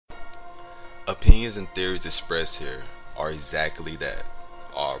Opinions and theories expressed here are exactly that,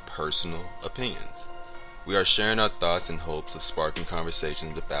 our personal opinions. We are sharing our thoughts in hopes of sparking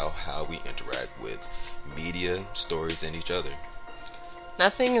conversations about how we interact with media, stories, and each other.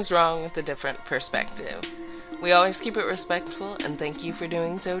 Nothing is wrong with a different perspective. We always keep it respectful, and thank you for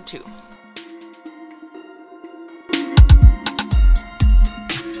doing so too.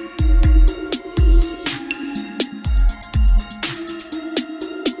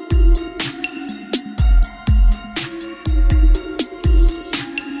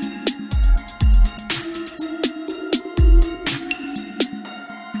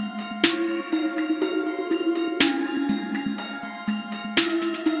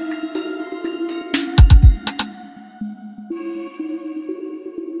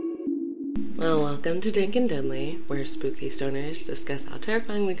 Well, welcome to Dank and Deadly, where spooky stoners discuss how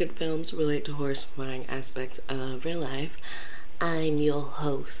terrifyingly good films relate to horrifying aspects of real life. I'm your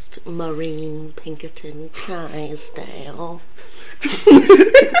host, Maureen Pinkerton Drysdale.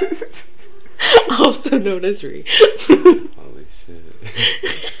 Also known as Ree. Holy shit.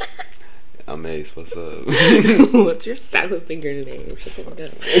 I'm Ace, what's up? What's your silent finger name? Shut the fuck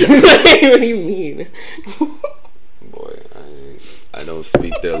up. What do you mean? Boy, I don't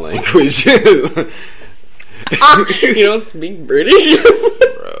speak their language. You don't speak British?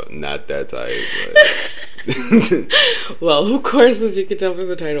 Bro, not that type. But Well, of course, as you can tell from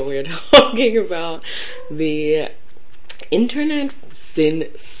the title, we are talking about the internet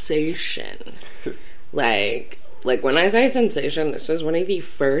sensation. Like when I say sensation, this is one of the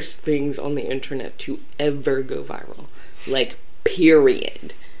first things on the internet to ever go viral. Like,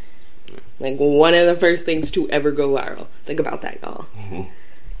 period. Like, one of the first things to ever go viral. Think about that, y'all. Mm-hmm.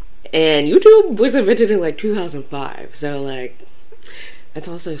 And YouTube was invented in, 2005. So, that's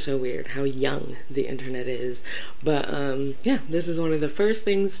also so weird how young the internet is. But, yeah, this is one of the first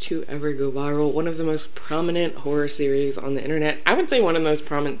things to ever go viral. One of the most prominent horror series on the internet. I would say one of the most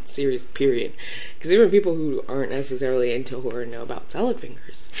prominent series, period. Because even people who aren't necessarily into horror know about Salad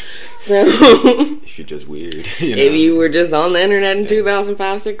Fingers. So, if you're just weird, if you were just on the internet in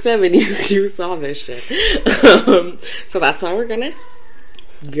 2005, 6, 7, you saw this shit. So that's why we're gonna.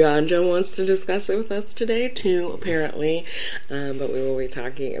 Ganja wants to discuss it with us today too, apparently. But we will be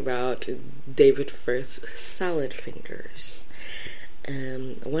talking about David Frith's Salad Fingers.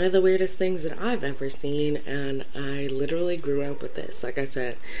 One of the weirdest things that I've ever seen, and I literally grew up with this. Like I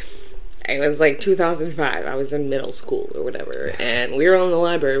said, it was 2005. I was in middle school or whatever, and we were in the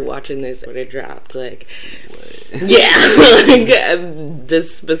library watching this when it dropped. Yeah,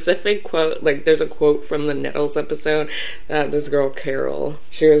 this specific quote. There's a quote from the Nettles episode that this girl Carol,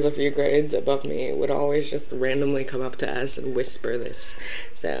 she was a few grades above me, would always just randomly come up to us and whisper this.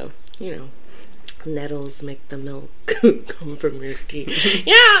 So, Nettles make the milk come from your teeth.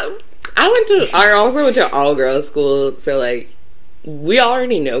 Yeah, I also went to all girls school, so we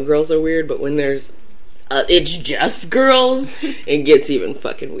already know girls are weird, but when there's it's just girls, it gets even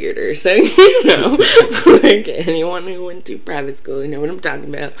fucking weirder. So, anyone who went to private school, you know what I'm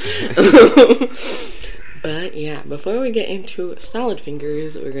talking about. But, yeah, before we get into Salad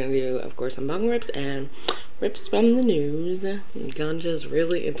Fingers, we're going to do, of course, some bong rips and rips from the news. Ganja's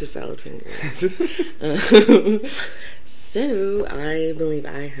really into Salad Fingers. So, I believe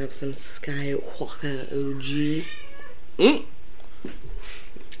I have some Skywalker OG.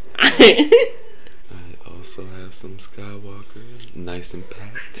 I also have some Skywalker, nice and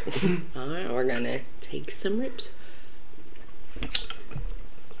packed. Alright, we're gonna take some rips.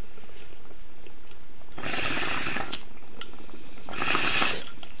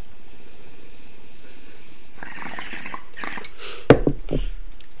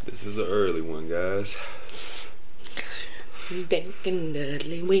 This is an early one, guys. Dank and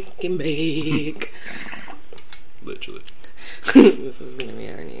Dudley, we can make. Literally. This is gonna be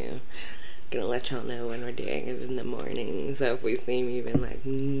our new. Gonna let y'all know when we're doing it in the morning. So if we seem even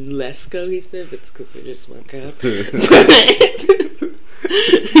less cohesive, it's because we just woke up.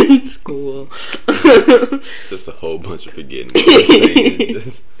 It's cool. Just a whole bunch of forgetting what we're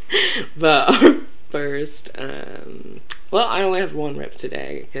saying. But our first, well, I only have one rip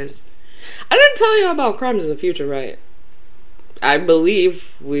today because I didn't tell you about Crimes of the Future, right? I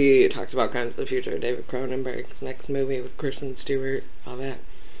believe we talked about Crimes of the Future, David Cronenberg's next movie with Kristen Stewart, all that.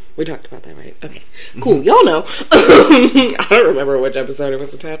 We talked about that, right? Okay. Cool. Y'all know. I don't remember which episode it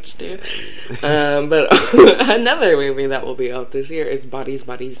was attached to. But another movie that will be out this year is Bodies,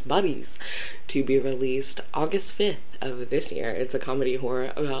 Bodies, Bodies, to be released August 5th of this year. It's a comedy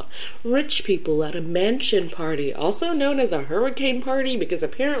horror about rich people at a mansion party, also known as a hurricane party, because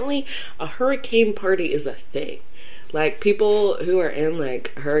apparently a hurricane party is a thing. Like, people who are in,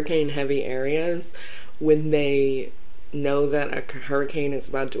 like, hurricane-heavy areas, when they know that a hurricane is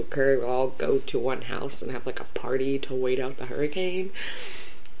about to occur, they'll all go to one house and have, like, a party to wait out the hurricane.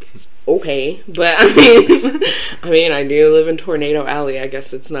 Okay, but I mean, I do live in Tornado Alley. I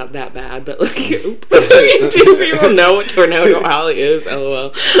guess it's not that bad, but like, do people know what Tornado Alley is?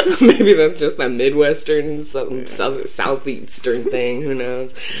 LOL. Maybe that's just a Midwestern, southeastern thing. Who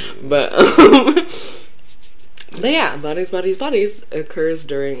knows? But yeah, Bodies occurs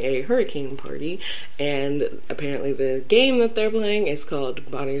during a hurricane party, and apparently the game that they're playing is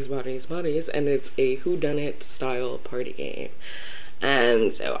called Bodies, and it's a whodunit style party game.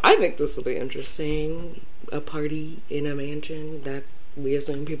 And so I think this will be interesting. A party in a mansion that we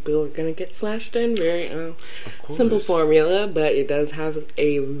assume people are going to get slashed in. Very simple formula, but it does have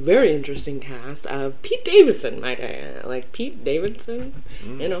a very interesting cast of Pete Davidson, might I add. Like, Pete Davidson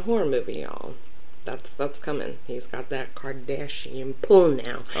in a horror movie, y'all. That's coming. He's got that Kardashian pull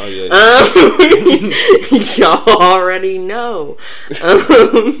now. Oh, yeah. Y'all already know.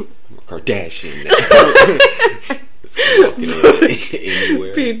 Kardashian now.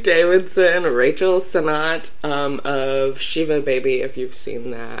 Pete Davidson, Rachel Sennott of Shiva Baby, if you've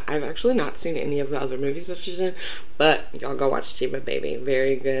seen that. I've actually not seen any of the other movies that she's in, but y'all go watch Shiva Baby.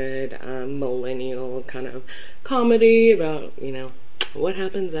 Very good millennial kind of comedy about, you know, what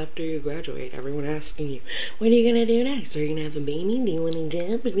happens after you graduate. Everyone asking you, what are you going to do next? Are you going to have a baby? Do you want to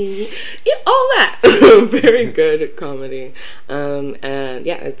jump? Yeah, all that. Very good comedy. And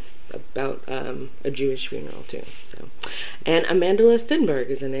yeah, it's about a Jewish funeral too. So, and Amanda Stenberg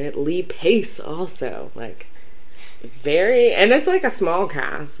is in it. Lee Pace also. Like, and it's like a small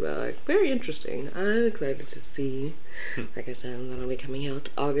cast, but like very interesting. I'm excited to see. Like I said, that'll be coming out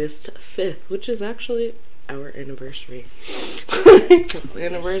August 5th, which is actually our anniversary. The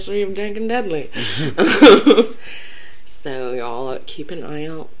anniversary of Dank and Deadly. So y'all keep an eye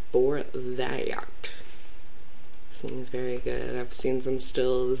out for that. Seems very good. I've seen some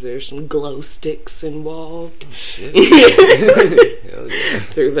stills. There's some glow sticks involved. Oh, shit. Hell yeah.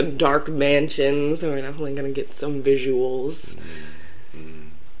 Through the dark mansion, so we're definitely gonna get some visuals.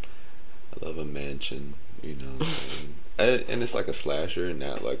 I love a mansion, you know. And it's like a slasher,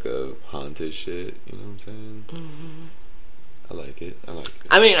 not like a haunted shit. You know what I'm saying? Mm-hmm. I like it.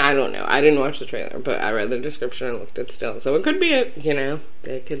 I mean, I don't know. I didn't watch the trailer, but I read the description and looked at still. So it could be it, you know.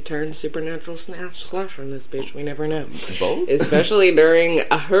 They could turn supernatural slasher in this bitch. We never know. Both? Especially during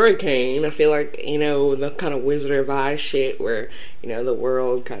a hurricane. I feel like, you know, the kind of Wizard of Oz shit where, you know, the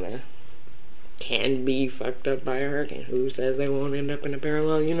world kind of can be fucked up by a hurricane. Who says they won't end up in a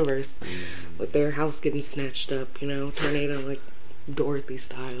parallel universe with their house getting snatched up, you know, tornado like Dorothy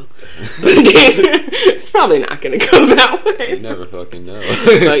style. But it's probably not gonna go that way. You never fucking know.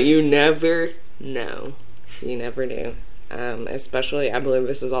 But you never know. You never do. Especially, I believe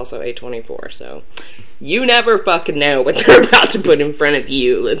this is also A24, so you never fucking know what they're about to put in front of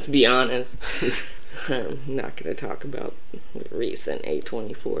you, let's be honest. I'm not going to talk about recent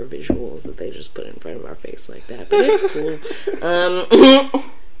A24 visuals that they just put in front of our face like that, but it's cool.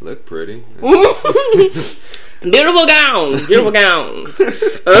 Look pretty. Beautiful gowns.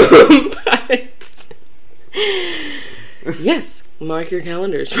 But yes, mark your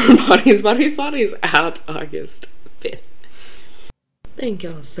calendars for Bodies out August 5th. Thank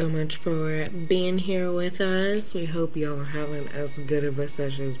y'all so much for being here with us. We hope y'all are having as good of a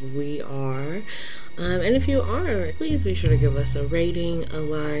session as we are. And if you are, please be sure to give us a rating, a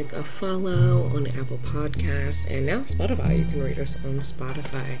like, a follow on Apple Podcasts, and now Spotify. You can rate us on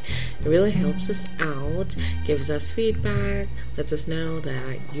Spotify. It really helps us out, gives us feedback, lets us know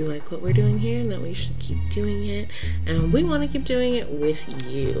that you like what we're doing here and that we should keep doing it. And we want to keep doing it with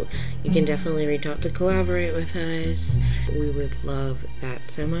you. You can definitely reach out to collaborate with us. We would love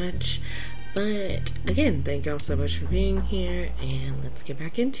that so much. But again, thank y'all so much for being here, and let's get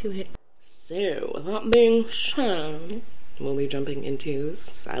back into it. So, with that being said, we'll be jumping into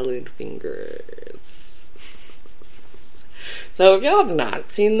Salad Fingers. So, if y'all have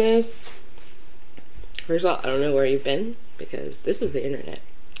not seen this, first of all, I don't know where you've been, because this is the internet.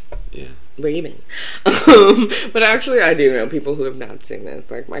 Yeah. Where you been? But actually, I do know people who have not seen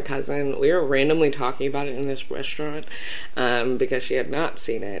this. Like, my cousin, we were randomly talking about it in this restaurant, because she had not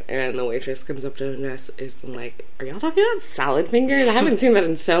seen it, and the waitress comes up to us, is like, are y'all talking about Salad Fingers? I haven't seen that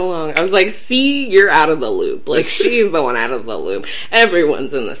in so long. I was like, see, you're out of the loop. Like, she's the one out of the loop.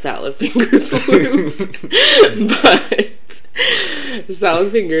 Everyone's in the Salad Fingers loop. But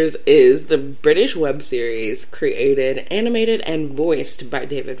Salad Fingers is the British web series created, animated, and voiced by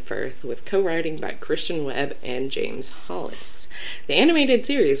David Firth, with co-writing by Christian Webb and James Hollis. The animated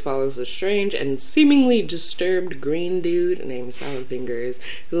series follows a strange and seemingly disturbed green dude named Salad Fingers,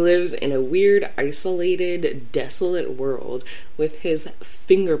 who lives in a weird, isolated, desolate world with his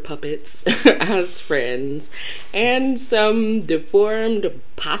finger puppets as friends, and some deformed,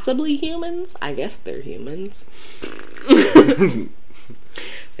 possibly humans. I guess they're humans.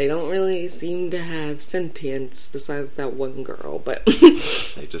 They don't really seem to have sentience besides that one girl, but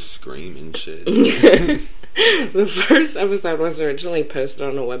they just scream and shit. The first episode was originally posted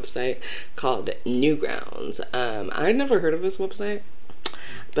on a website called Newgrounds. I'd never heard of this website,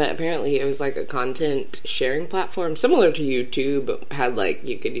 but apparently it was like a content sharing platform similar to YouTube. It had like,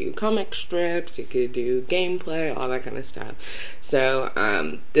 you could do comic strips, you could do gameplay, all that kind of stuff.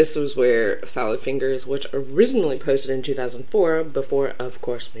 So this was where Salad Fingers, which originally posted in 2004, before, of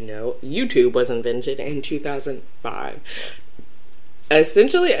course, we know YouTube was invented in 2005.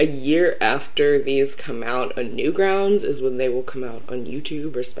 Essentially, a year after these come out on Newgrounds is when they will come out on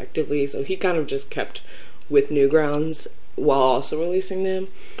YouTube, respectively. So he kind of just kept with Newgrounds while also releasing them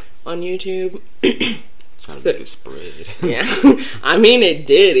on YouTube. Trying to make it spread. Yeah. I mean, it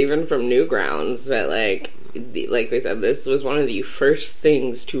did, even from Newgrounds, but like they said, this was one of the first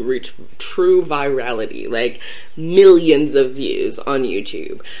things to reach true virality, like millions of views on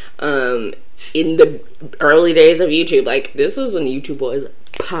YouTube. In the early days of YouTube, like, this was when YouTube was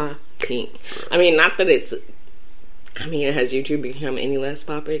popping. I mean, not that has YouTube become any less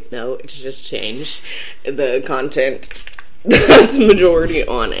popping? No, it's just changed the content that's majority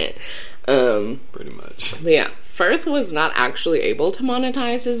on it. Pretty much. But yeah, Firth was not actually able to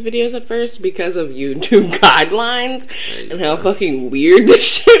monetize his videos at first because of YouTube guidelines and how fucking weird this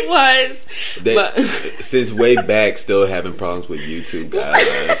shit was. Since way back, still having problems with YouTube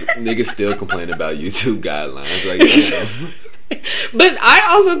guidelines. Niggas still complain about YouTube guidelines. Like, But I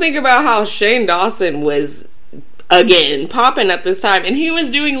also think about how Shane Dawson was, again, popping at this time, and he was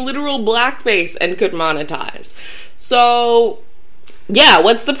doing literal blackface and could monetize. So, yeah,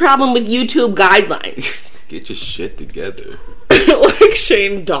 what's the problem with YouTube guidelines? Get your shit together. Like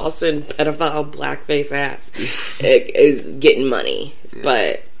Shane Dawson, pedophile, blackface ass, is getting money. Yeah.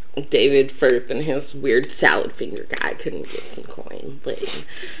 But David Firth and his weird salad finger guy couldn't get some coin. But,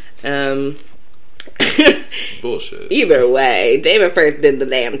 bullshit. Either way, David Firth did the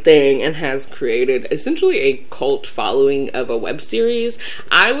damn thing and has created essentially a cult following of a web series.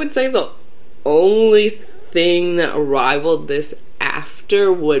 I would say the only thing that rivaled this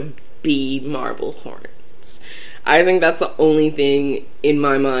after would be Marble Hornets. I think that's the only thing in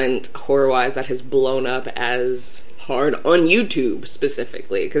my mind, horror-wise, that has blown up as hard on YouTube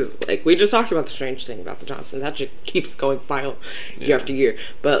specifically. Because, like, we just talked about the strange thing about the Johnson. That just keeps going viral year after year.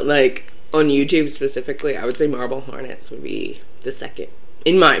 But, like, on YouTube specifically, I would say Marble Hornets would be the second.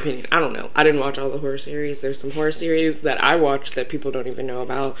 In my opinion. I don't know. I didn't watch all the horror series. There's some horror series that I watched that people don't even know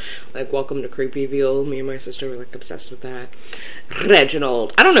about. Like, Welcome to Creepyville. Me and my sister were, like, obsessed with that.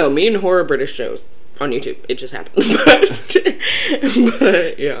 Reginald. I don't know. Me and horror British shows on YouTube. It just happened.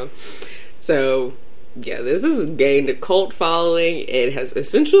 But, yeah. So, yeah, this has gained a cult following. It has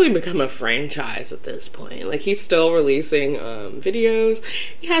essentially become a franchise at this point. Like, he's still releasing videos.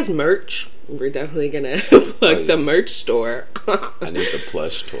 He has merch. We're definitely gonna plug the merch store. I need the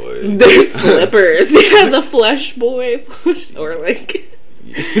plush toy. There's slippers. Yeah, the Flesh Boy plush, or like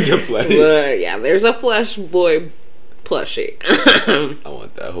the flesh. Yeah, there's a Flesh Boy plushie. I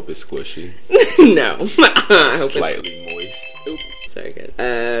want that. I hope it's squishy. No, I hope slightly moist. Oops, sorry guys.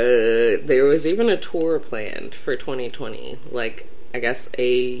 There was even a tour planned for 2020. Like, I guess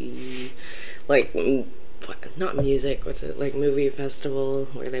not music, what's it, like movie festival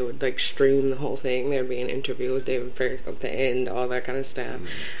where they would like stream the whole thing. There'd be an interview with David Firth at the end, all that kind of stuff.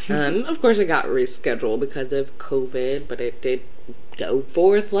 Of course it got rescheduled because of COVID, but it did go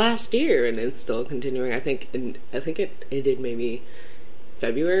forth last year and it's still continuing. I think it did maybe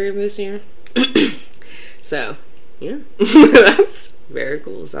February of this year. So yeah. That's very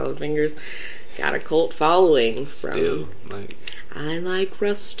cool. Salad Fingers got a cult following from still, like, I like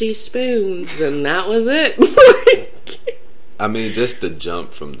rusty spoons, and that was it. I mean, just the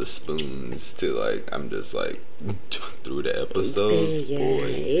jump from the spoons to, like, I'm just, like, through the episodes, yeah,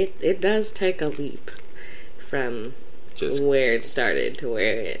 boy. It does take a leap from just where it started to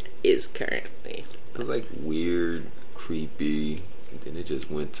where it is currently. It was, like, weird, creepy, and then it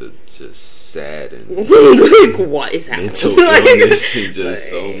just went to just sad and like, what is happening? Mental illness and just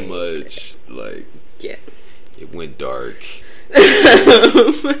so much, like, yeah. It went dark.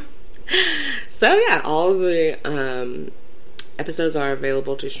 So yeah, all the episodes are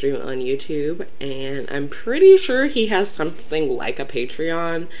available to stream on YouTube, and I'm pretty sure he has something like a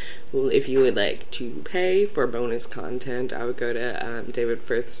Patreon. If you would like to pay for bonus content, I would go to David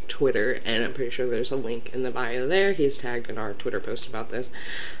Firth's Twitter, and I'm pretty sure there's a link in the bio there. He's tagged in our Twitter post about this.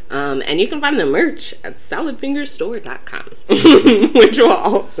 And you can find the merch at saladfingerstore.com, which will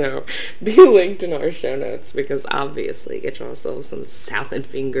also be linked in our show notes, because obviously get yourself some Salad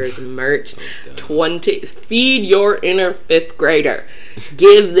Fingers merch. 20, feed your inner 5th grader.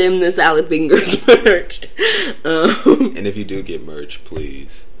 Give them the Salad Fingers merch. And if you do get merch,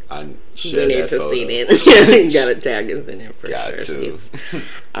 please, I share we need that to photo. see it. You gotta tag us in it for Got sure. to.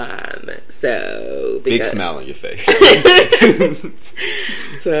 So Big smile on your face.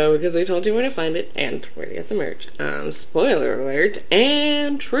 So because we told you where to find it and where to get the merch. Spoiler alert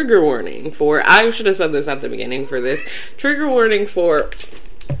and trigger warning for. I should have said this at the beginning for this. Trigger warning for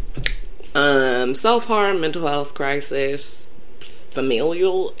self-harm, mental health crisis,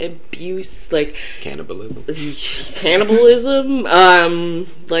 familial abuse, like Cannibalism.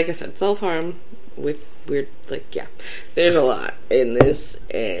 Like I said, self-harm with weird, there's a lot in this,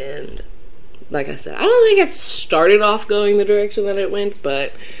 and like I said, I don't think it started off going the direction that it went,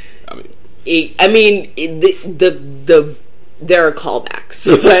 but there are callbacks,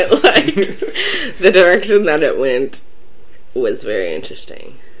 but the direction that it went was very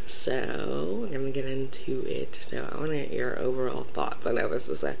interesting. So, we're going to get into it. So, I want to get your overall thoughts. I know this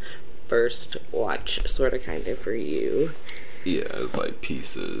is a first watch, sort of, kind of, for you. Yeah, it's like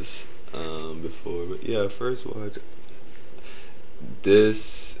pieces before. But yeah, first watch.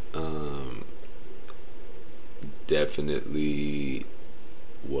 This definitely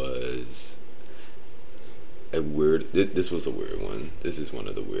was a weird... This was a weird one. This is one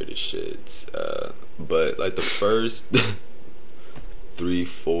of the weirdest shits. But, the first...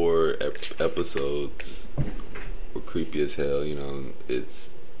 3-4 episodes were creepy as hell.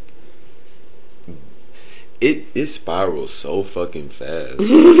 It spirals so fucking fast.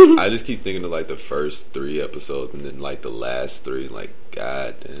 I just keep thinking of the first 3 episodes and then the last 3,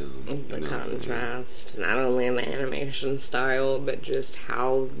 goddamn. The contrast, not only in the animation style, but just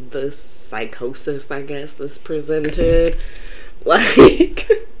how the psychosis, I guess, is presented.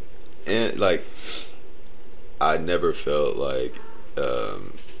 And I never felt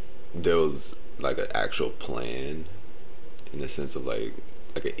there was an actual plan in the sense of an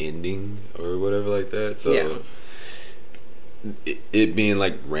ending or whatever like that. So yeah. it being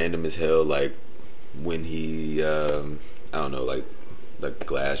random as hell, when he I don't know,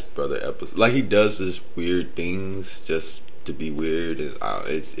 Glass Brother episode, he does this weird things just to be weird.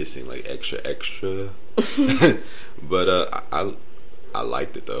 It seemed extra. But I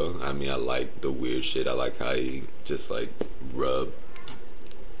liked it though. I mean, I like the weird shit. I like how he just rubbed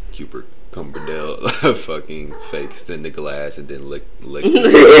Cooper Cumberdale fucking face in the glass and then lick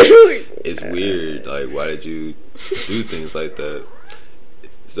it. It's weird. Why did you do things like that?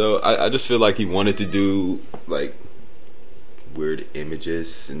 So I just feel like he wanted to do weird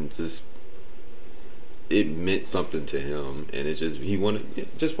images and just it meant something to him, and he wanted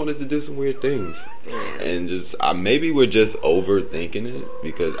to do some weird things, and maybe we're just overthinking it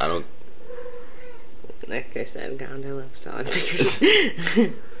because I don't. Like I said, God, I love Salad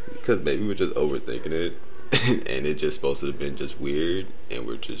Fingers. Because maybe we're just overthinking it, and it's just supposed to have been just weird, and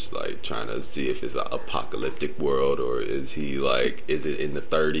we're just trying to see if it's an apocalyptic world or is he is it in the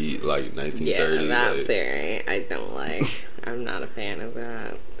 1930s? Yeah, that theory I don't like. I'm not a fan of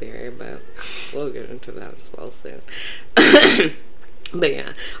that theory, but we'll get into that as well soon. But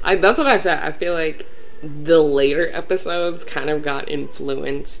yeah, that's what I said. I feel like the later episodes kind of got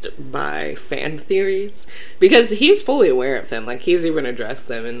influenced by fan theories because he's fully aware of them. He's even addressed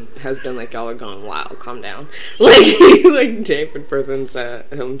them and has been y'all are going wild, calm down. David Firth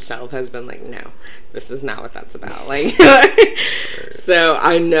himself has been no, this is not what that's about. So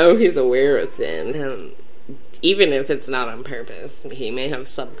I know he's aware of them. Even if it's not on purpose, he may have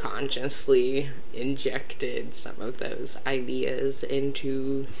subconsciously injected some of those ideas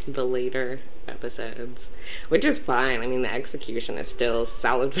into the later episodes, which is fine. I mean, the execution is still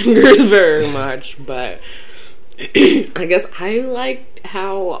Salad Fingers very much, but I guess I liked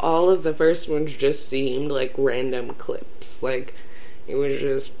how all of the first ones just seemed like random clips. It was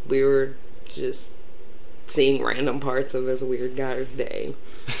just, we were just seeing random parts of this weird guy's day.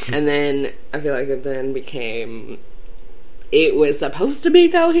 And then I feel like it then became, it was supposed to be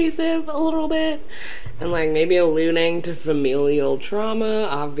cohesive a little bit and maybe alluding to familial trauma,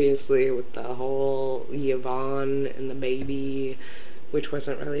 obviously with the whole Yvonne and the baby, which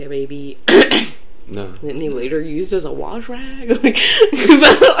wasn't really a baby. No. And he later used as a wash rag.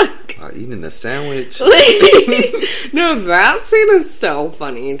 Eating a sandwich. No, that scene is so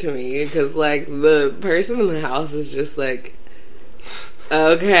funny to me because, like, the person in the house is just like,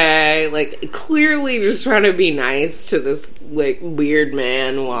 okay, like, clearly just trying to be nice to this, like, weird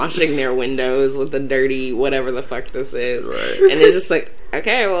man washing their windows with the dirty whatever the fuck this is. Right. And it's just like,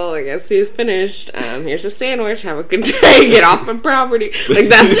 okay, well, I guess he's finished. Here's a sandwich. Have a good day. Get off the property. Like,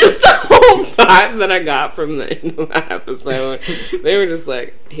 that's just the whole vibe that I got from the end of that episode. They were just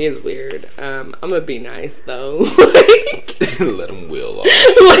like, he's weird. I'm gonna be nice, though. Like, let him wheel off.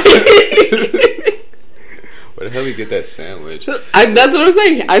 Where the hell did he get that sandwich? That's what I'm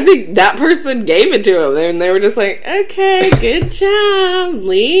saying. I think that person gave it to him, and they were just like, okay, good job,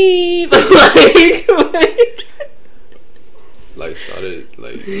 leave. Like, started,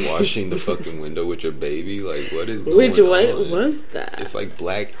 like, washing the fucking window with your baby. Like, what is going on? What was that? It's like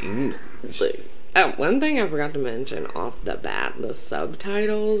black ink. One thing I forgot to mention off the bat, the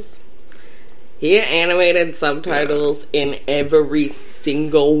subtitles. He animated subtitles in every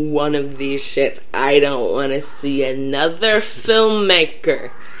single one of these shits. I don't want to see another filmmaker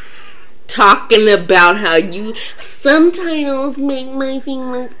talking about how subtitles make my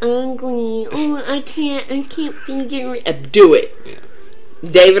thing look ugly. Oh, I can't figure it. Do it. Yeah.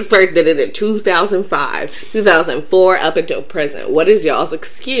 David Firth did it in 2005, 2004, up until present. What is y'all's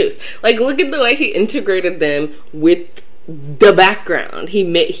excuse? Like, look at the way he integrated them with the background. He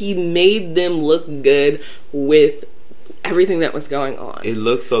made them look good with everything that was going on. It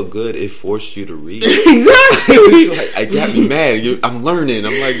looked so good, it forced you to read. Exactly. It was like, it got me mad. I'm learning.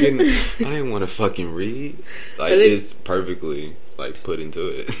 I'm like, I didn't want to fucking read. Like, it's perfectly, like, put into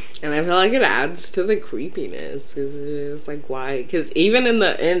it. And I feel like it adds to the creepiness. Because it's like, why? Because even in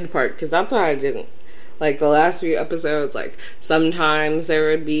the end part, because that's what I didn't. Like, the last few episodes, like, sometimes there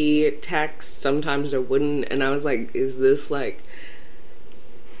would be text, sometimes there wouldn't. And I was like, is this, like,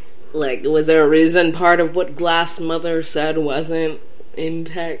 was there a reason part of what Glass Mother said wasn't in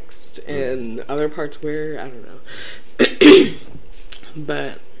text and other parts were? I don't know.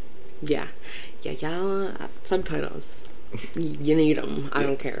 But, yeah, y'all, subtitles. You need them. I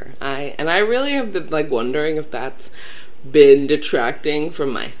don't care. I really have been, like, wondering if that's been detracting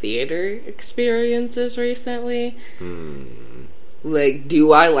from my theater experiences recently. Like,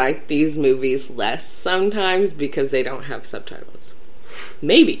 do I like these movies less sometimes because they don't have subtitles?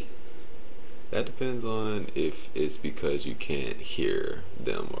 Maybe. That depends on if it's because you can't hear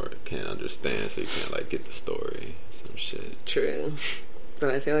them or can't understand, so you can't, like, get the story. Some shit. True.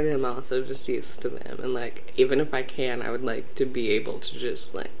 But I feel like I'm also just used to them. And, like, even if I can, I would like to be able to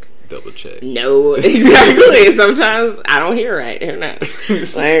just, like, double check. No, exactly. Sometimes I don't hear right. Who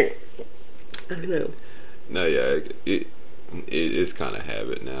knows? Like, I don't know. No, yeah. It's kind of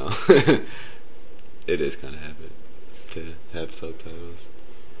habit now. It is kind of habit to have subtitles.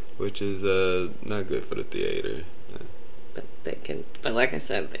 Which is not good for the theater. But they can. But like I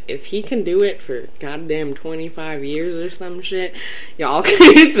said, if he can do it for goddamn 25 years or some shit, y'all can.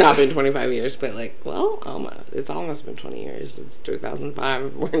 It's not been 25 years, but like, well, almost. It's almost been 20 years. It's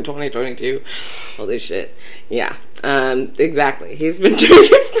 2005. We're in 2022. Holy shit. Yeah. Exactly. He's been doing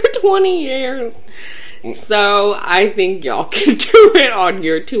it for 20 years. So I think y'all can do it on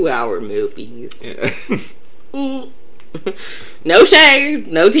your 2-hour movies. Yeah. No shade,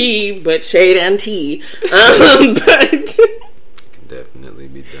 no tea, but shade and tea. But can definitely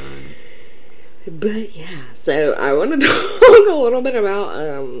be done. But yeah, so I want to talk a little bit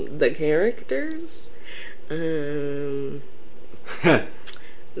about the characters. I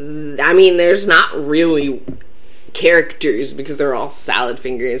mean, there's not really characters because they're all salad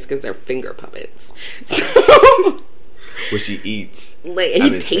fingers because they're finger puppets. So, which he eats, like,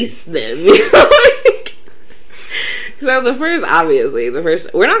 and he tastes them. So the first,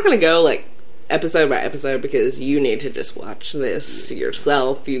 we're not going to go, like, episode by episode because you need to just watch this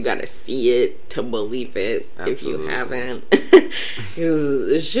yourself. You got to see it to believe it. Absolutely. If you haven't. Because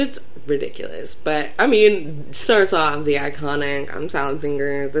this shit's ridiculous. But, I mean, starts off the iconic, I'm Salad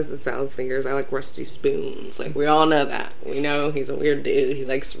Fingers, this is Salad Fingers, I like rusty spoons. Like, we all know that. We know he's a weird dude. He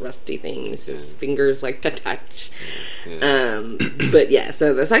likes rusty things. His fingers like to touch. Yeah. But yeah,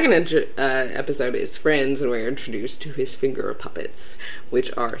 so the second episode is Friends, and we're introduced to his finger puppets,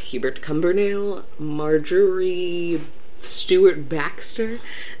 which are Hubert Cumberdale, Marjorie Stewart Baxter,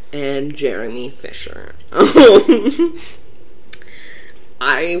 and Jeremy Fisher.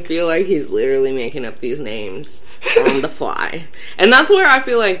 I feel like he's literally making up these names on the fly. And that's where I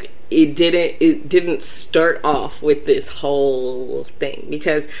feel like it didn't start off with this whole thing.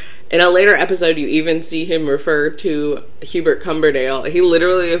 Because in a later episode, you even see him refer to Hubert Cumberdale. He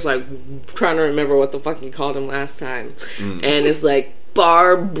literally is, like, trying to remember what the fuck he called him last time. And it's like,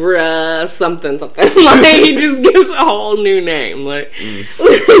 Barbara something. Like, he just gives a whole new name. Like,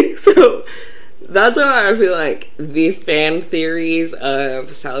 so that's why I feel like the fan theories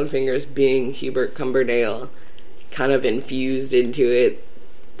of Salad Fingers being Hubert Cumberdale kind of infused into it,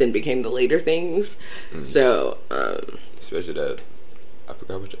 then became the later things. So, especially that, I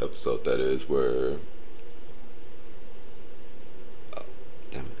forgot which episode that is, where, oh,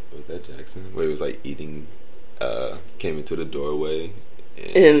 damn it, was that Jackson? Where he was like eating, came into the doorway.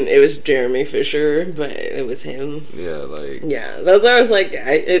 And it was Jeremy Fisher, but it was him. Yeah, like... Yeah, that's why I was like,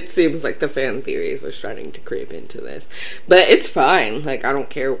 it seems like the fan theories are starting to creep into this. But it's fine. Like, I don't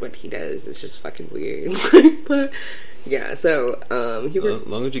care what he does. It's just fucking weird. But, yeah, so, as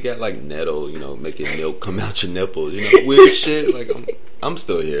long as you got, like, nettle, you know, making milk come out your nipples, you know, weird shit, like, I'm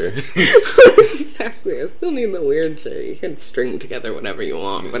still here. Exactly. I still need the weird shit. You can string together whatever you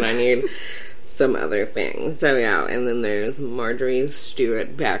want, but I need some other things. So yeah, and then there's Marjorie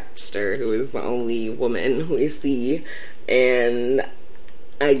Stewart Baxter, who is the only woman we see, and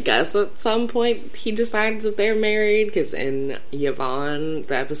I guess at some point he decides that they're married, because in Yvonne,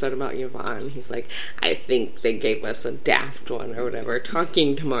 the episode about Yvonne, he's like, I think they gave us a daft one or whatever,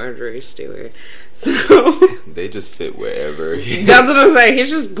 talking to Marjorie Stewart. So they just fit wherever. That's what I'm saying.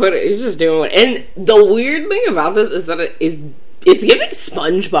 He's just doing it. And the weird thing about this is that it's giving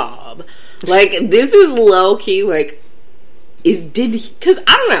SpongeBob. Like, this is low-key, like, because,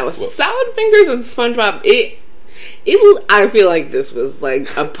 I don't know, Salad Fingers and SpongeBob, I feel like this was, like,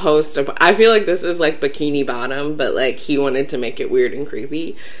 I feel like this is, like, Bikini Bottom, but, like, he wanted to make it weird and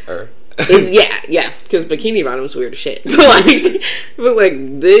creepy. Yeah, because Bikini Bottom's weird as shit. But,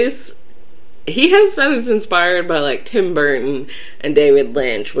 this, he has said it's inspired by, like, Tim Burton and David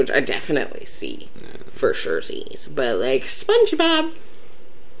Lynch, which I definitely see, for sure sees. But, like, SpongeBob,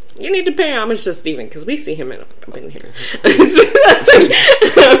 you need to pay homage to Steven, because we see him up in here.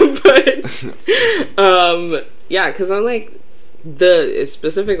 But, yeah, because I'm like,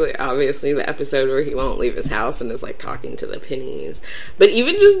 specifically, obviously, the episode where he won't leave his house and is, like, talking to the pennies. But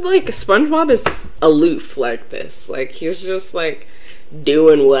even just, like, SpongeBob is aloof like this. Like, he's just, like,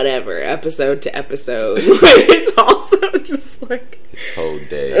 doing whatever, episode to episode. It's also just, like, his whole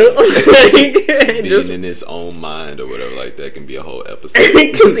day, being in his own mind or whatever, like that can be a whole episode.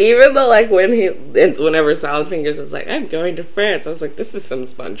 Because even though, like, whenever Salad Fingers is like, I'm going to France, I was like, this is some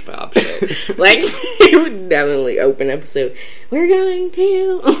SpongeBob shit. Like, he would definitely open episode, we're going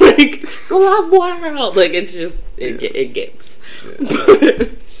to, like, Globe World. Like, it's just, it gets. Yeah.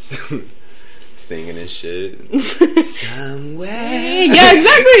 Singing and shit. Somewhere. Yeah,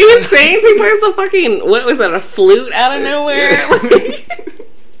 exactly. He was saying he plays the fucking, what was that, a flute out of nowhere?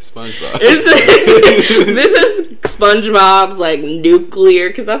 SpongeBob. This is SpongeBob's, like, nuclear,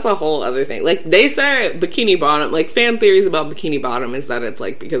 because that's a whole other thing. Like, they say Bikini Bottom, like, fan theories about Bikini Bottom is that it's,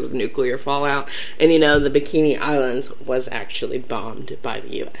 like, because of nuclear fallout. And, you know, the Bikini Islands was actually bombed by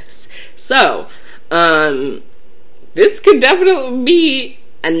the U.S. So, this could definitely be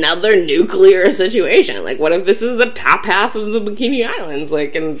another nuclear situation. Like, what if this is the top half of the Bikini Islands?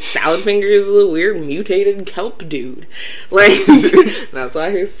 Like, and Salad Fingers is a weird mutated kelp dude. Like, that's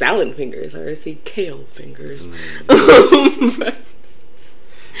why his Salad Fingers, or is he Kale Fingers?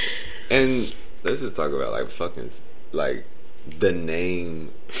 And let's just talk about, like, fucking, like, the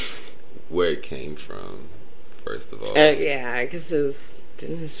name, where it came from, first of all. Yeah, because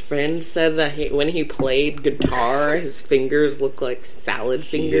his friend said that when he played guitar, his fingers looked like salad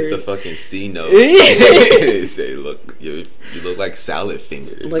fingers. He hit the fucking C note. They say, look, you look like salad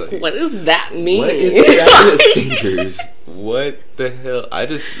fingers. Like, what does that mean? What is salad fingers? What the hell? I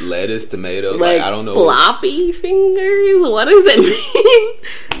just lettuce, tomato, like I don't know. Floppy fingers? What does it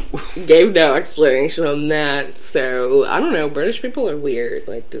mean? Gave no explanation on that. So, I don't know. British people are weird.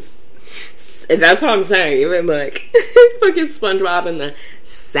 Like, this. And that's what I'm saying. Even, like, fucking SpongeBob and the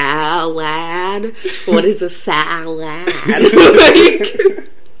salad. What is a salad? Like,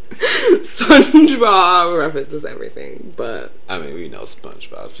 SpongeBob references everything, but I mean, we know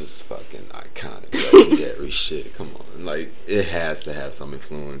SpongeBob's just fucking iconic, legendary shit. Come on, like, it has to have some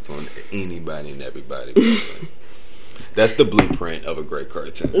influence on anybody and everybody. That's the blueprint of a great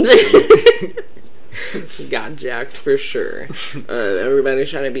cartoon. Got jacked for sure.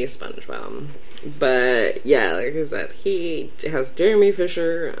 Everybody's trying to be SpongeBob. But yeah, like I said, he has Jeremy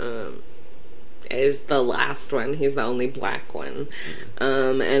Fisher is the last one. He's the only black one.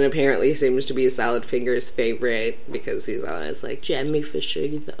 And apparently seems to be Salad Fingers' favorite because he's always like, Jeremy Fisher,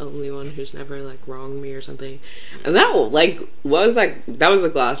 you're the only one who's never, like, wronged me or something. And that, like, that was a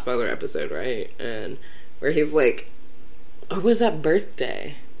Glass Brother episode, right? And where he's like, or was that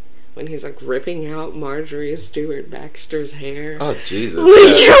Birthday? when he's like ripping out Marjorie Stewart Baxter's hair. Oh Jesus! Like,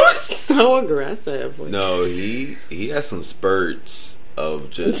 it was so aggressive. Like, no, he has some spurts of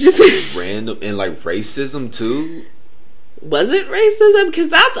just random and like racism too. Was it racism? Because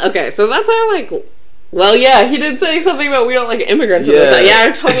that's okay. So that's how I'm like. Well, yeah, he did say something about we don't like immigrants. Yeah, yeah,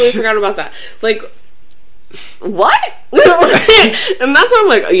 I totally forgot about that. Like, what? And that's why I'm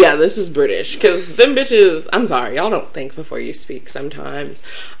like, yeah, this is British. Because them bitches, I'm sorry, y'all don't think before you speak sometimes.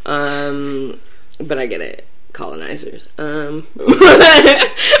 But I get it. Colonizers.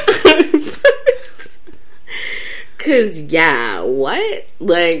 Because, yeah, what?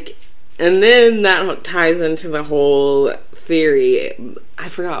 Like, and then that ties into the whole theory. I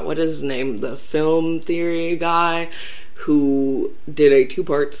forgot what is his name, the film theory guy who did a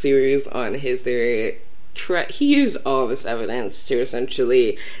 2-part series on his theory. He used all this evidence to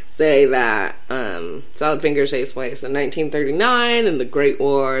essentially say that Salad Fingers takes place in 1939 and the Great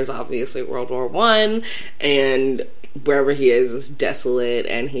War is obviously World War I, and wherever he is desolate,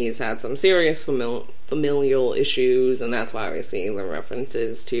 and he's had some serious familial issues, and that's why we're seeing the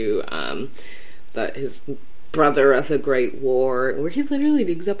references to his brother of the Great War, where he literally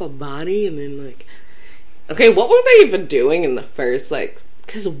digs up a body and then like, okay, what were they even doing in the first, like,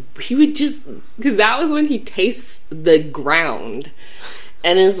 because he would just, because that was when he tastes the ground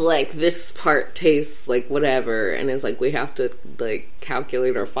and is like, this part tastes like whatever, and is like, we have to like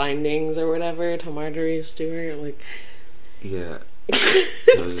calculate our findings or whatever to Marjorie Stewart, like, yeah. I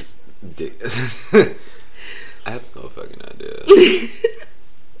have no fucking idea.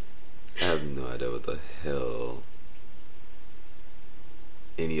 I have no idea what the hell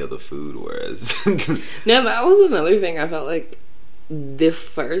any other food was. No, that was another thing. I felt like the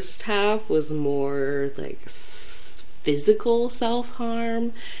first half was more like physical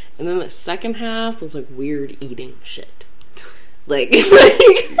self-harm, and then the second half was like weird eating shit. Like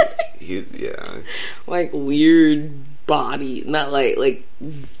yeah. Like weird body, not like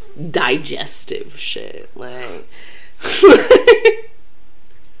digestive shit. Like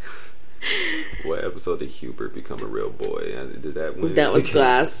what episode did Hubert become a real boy? Did that one? That was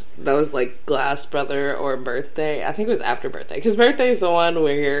Glass. That was like Glass Brother or Birthday. I think it was after Birthday, because Birthday is the one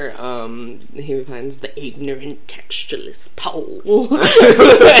where he finds the ignorant textureless pole.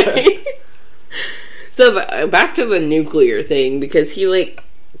 So back to the nuclear thing, because he like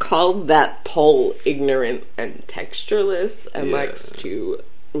called that pole ignorant and textureless and likes to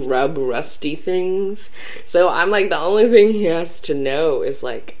rub rusty things. So I'm like, the only thing he has to know is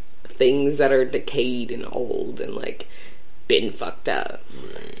like things that are decayed and old and like been fucked up.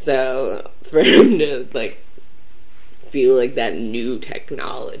 Right. So for him to like feel like that new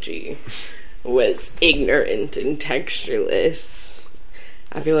technology was ignorant and textureless,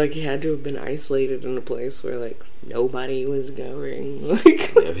 I feel like he had to have been isolated in a place where like nobody was going.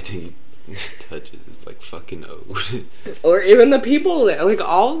 Like everything he touches is like fucking old. Or even the people, like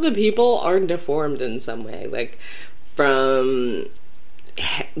all of the people are deformed in some way. Like from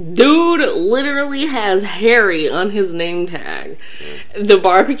dude literally has Harry on his name tag. Yeah. The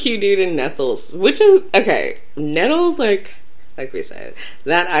barbecue dude in Nettles, which is okay. Nettles, like we said,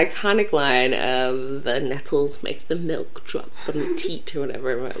 that iconic line of the nettles make the milk drop from the teat or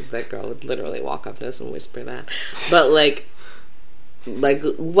whatever. That girl would literally walk up to us and whisper that. But like,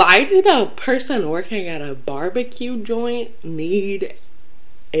 why did a person working at a barbecue joint need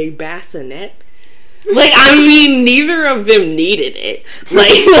a bassinet? Like, I mean, neither of them needed it.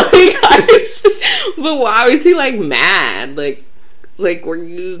 Like I was just, but why was he like mad? Like, were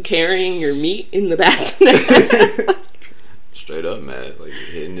you carrying your meat in the bassinet? Straight up mad, like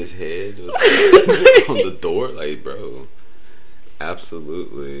hitting his head on the door, like, bro,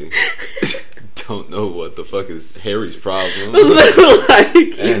 absolutely don't know what the fuck is Harry's problem.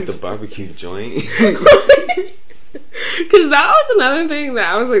 Like, at the barbecue joint. Because that was another thing that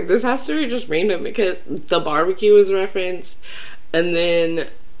I was like, this has to be just random, because the barbecue was referenced, and then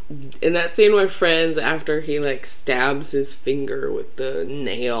in that scene with Friends, after he like stabs his finger with the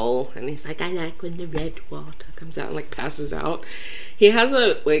nail, and he's like, I like when the red water comes out, and like passes out, he has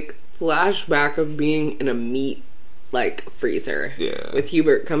a like flashback of being in a meat like freezer with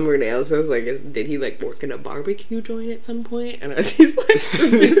Hubert Cumberdale. So I was like, did he like work in a barbecue joint at some point? And are these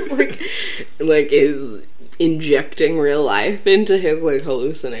like is injecting real life into his like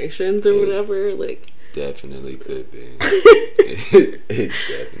hallucinations or whatever? Like, definitely could be. It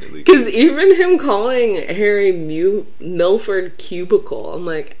definitely could. Because even him calling Harry Milford Cubicle, I'm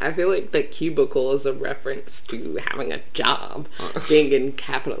like, I feel like the cubicle is a reference to having a job, being in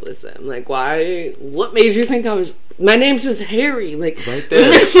capitalism. Like, why? What made you think I was? My name's just Harry. Like, right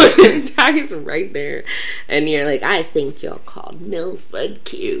there. My tag is right there, and you're like, I think you're called Milford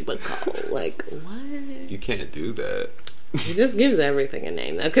Cubicle. Like, what? You can't do that. He just gives everything a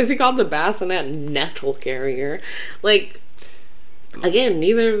name, though, because he called the bassinet Nettle Carrier. Like, again,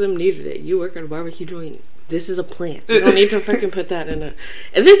 neither of them needed it. You work at a barbecue joint. This is a plant. You don't need to freaking put that in a...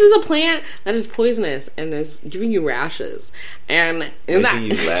 And this is a plant that is poisonous and is giving you rashes. And in making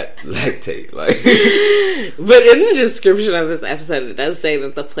you lactate. Like. But in the description of this episode, it does say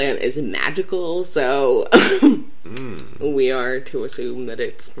that the plant is magical, so we are to assume that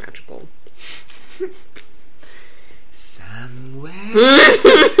it's magical.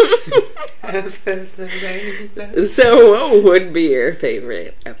 So what would be your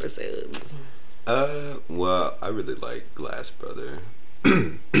favorite episodes? Well, I really like Glass Brother.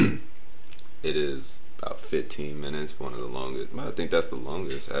 It is about 15 minutes, one of the longest. I think that's the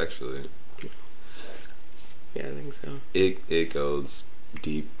longest, actually. Yeah, I think so. It goes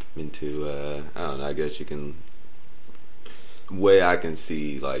deep into, I don't know, I guess you can... way I can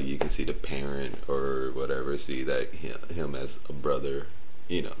see, like, you can see the parent or whatever, see that him as a brother,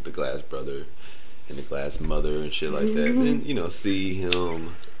 you know, the Glass brother and the Glass mother and shit like that. And, you know, see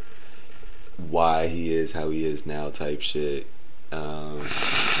him, why he is how he is now type shit.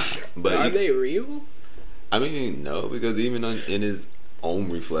 But are they real? I mean, no, because even in his own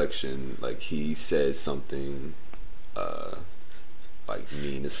reflection, like, he says something, like,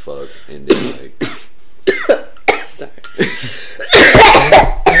 mean as fuck, and then, like... Sorry.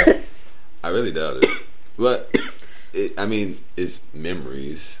 I really doubt it. But, I mean, it's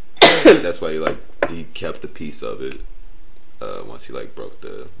memories. That's why he kept a piece of it. Once he, like, broke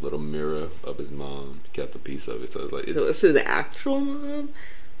the little mirror of his mom. He kept a piece of it. So, it's like... So this is the actual mom?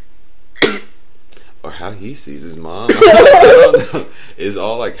 Or how he sees his mom. I don't know. It's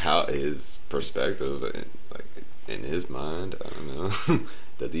all, like, how his perspective, like, in his mind. I don't know.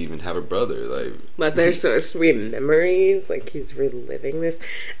 Does he even have a brother? Like, but they're supposed to be memories. Like, he's reliving this.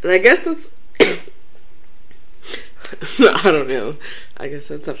 And I guess that's... I don't know. I guess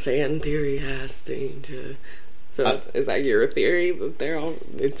that's a fan theory ass thing to... So is that your theory that they're all...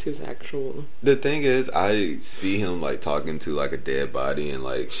 It's his actual... The thing is, I see him, like, talking to, like, a dead body and,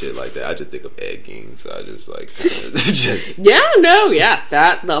 like, shit like that. I just think of Ed Gein, so I just, like, just... Yeah, no, yeah.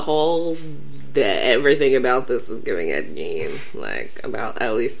 That, the whole... everything about this is giving Ed Gein. Like, about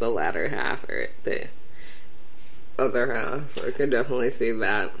at least the latter half or the other half. I could definitely see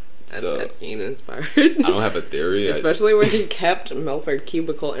that. So, Ed Gein inspired. I don't have a theory. Especially when he kept Milford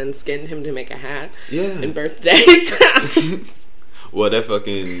Cubicle and skinned him to make a hat. Yeah. In birthdays. Well,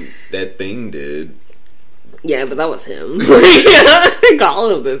 that thing did. Yeah, but that was him. I think all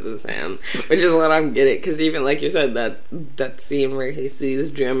of this is him, which is what I'm getting. Because even like you said, that scene where he sees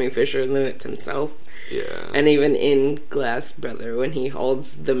Jeremy Fisher and then it's himself. Yeah. And even in Glass Brother, when he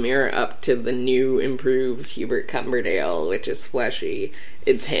holds the mirror up to the new, improved Hubert Cumberdale, which is fleshy,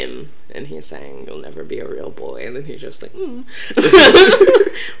 it's him. And he's saying, "You'll never be a real boy." And then he's just like, And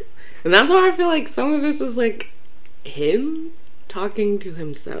that's why I feel like some of this is like him talking to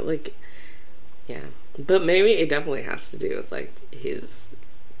himself. Like, yeah. But maybe it definitely has to do with, like, his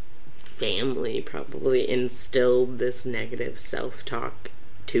family probably instilled this negative self-talk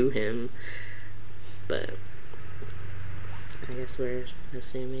to him. But I guess we're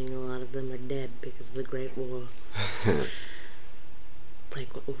assuming a lot of them are dead because of the Great War. Like,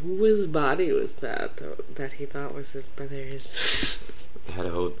 whose body was that he thought was his brother's? Had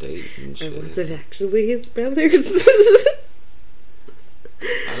a whole date and shit. Or was it actually his brother's?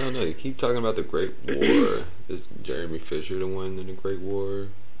 I don't know. You keep talking about the Great War. Is Jeremy Fisher the one in the Great War?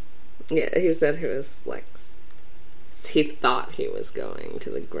 Yeah, he said he was, like, he thought he was going to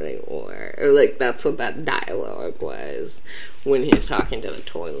the Great War. Or, like, that's what that dialogue was when he was talking to the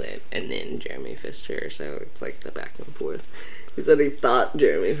toilet and then Jeremy Fisher. So it's, like, the back and forth. He said he thought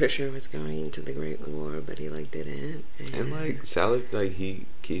Jeremy Fisher was going to the Great War, but he, like, didn't. And like, Sally, like, he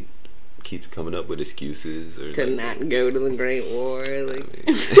keeps coming up with excuses or to like, not go to the Great War. Like,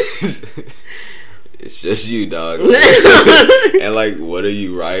 I mean, it's just you, dog. And like, what are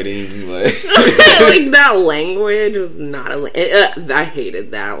you writing? Like, like that language was not I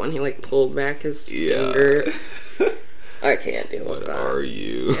hated that when he like pulled back his finger. I can't deal with that. What are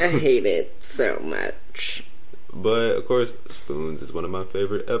you? I hate it so much. But of course, Spoons is one of my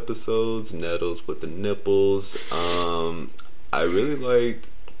favorite episodes. Nettles with the nipples. I really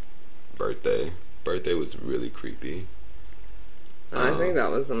liked Birthday. birthday was really creepy. I think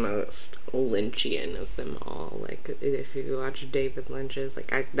that was the most Lynchian of them all. Like, if you watch David Lynch's,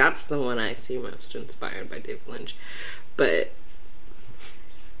 like, that's the one I see most inspired by David Lynch. But,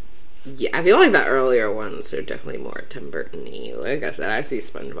 yeah, I feel like the earlier ones are definitely more Tim Burton-y. Like I said, I see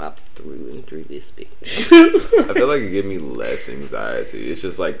SpongeBob through and through this speech. I feel like it gave me less anxiety. It's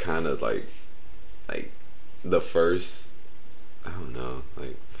just, like, kind of, like, the first, I don't know,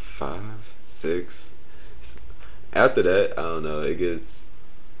 like, 5, 6... After that, I don't know, it gets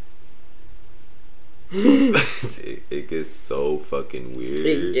it gets so fucking weird.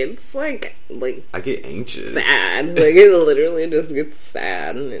 It gets like I get anxious. Sad. Like, it literally just gets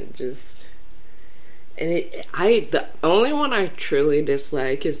sad, and the only one I truly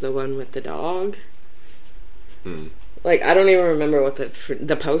dislike is the one with the dog. Like, I don't even remember what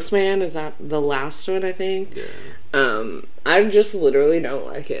the Postman, is that the last one, I think? Yeah. I just literally don't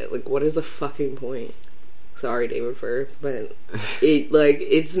like it. Like, what is the fucking point? Sorry, David Firth, but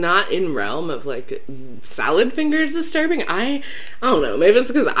it's not in realm of, like, Salad Fingers disturbing. I don't know. Maybe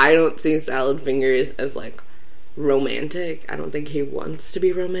it's because I don't see Salad Fingers as, like, romantic. I don't think he wants to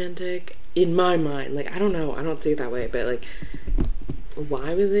be romantic. In my mind. Like, I don't know. I don't see it that way. But, like,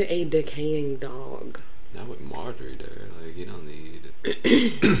 why was it a decaying dog? Not with Marjorie there. Like, you don't need...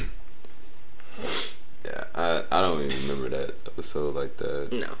 Yeah, I don't even remember that episode like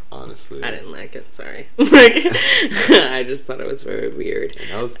that. No. Honestly. I didn't like it, sorry. I just thought it was very weird.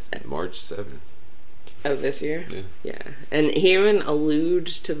 And that was March 7th. Of this year? Yeah. Yeah. And he even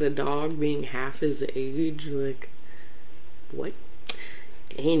alludes to the dog being half his age. Like, what?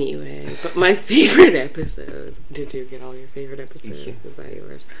 Anyway, but my favorite episode. Did you get all your favorite episodes? Yeah. Was that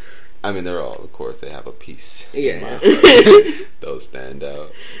yours? I mean, they're all, of course, they have a piece. Yeah. Those stand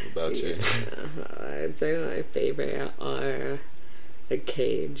out about you. I'd say my favorite are The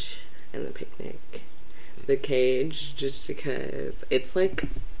Cage and The Picnic. The Cage, just because it's, like,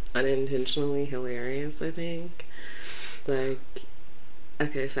 unintentionally hilarious, I think. Like,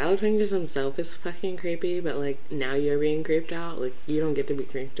 okay, Salad Fingers himself is fucking creepy, but, like, now you're being creeped out. Like, you don't get to be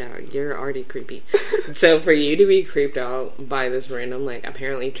creeped out. You're already creepy. So for you to be creeped out by this random, like,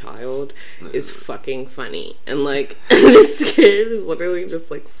 apparently child is fucking funny. And, like, this kid is literally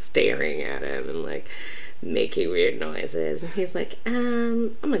just, like, staring at him and, like, making weird noises. And he's like,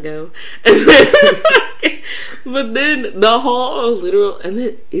 I'm gonna go. But then the whole literal, and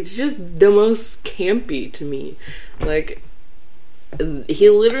then it's just the most campy to me. Like, he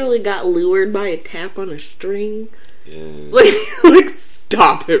literally got lured by a tap on a string. Yeah. Like,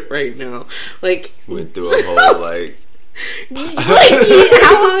 stop it right now. Like, went through a whole, like...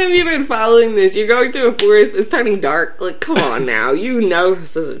 how long have you been following this? You're going through a forest, it's turning dark. Like, come on now. You know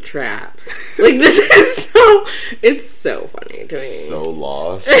this is a trap. Like, this is it's so funny to me. So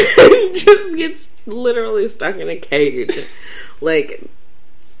lost. Just gets literally stuck in a cage. Like...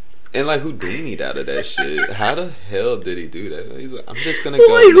 And, like, Houdini'd out of that shit. How the hell did he do that? He's like, I'm just gonna go.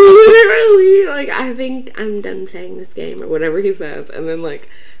 Like, literally, like, I think I'm done playing this game, or whatever he says. And then, like,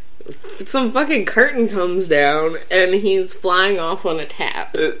 some fucking curtain comes down, and he's flying off on a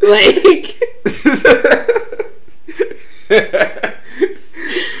tap. Like...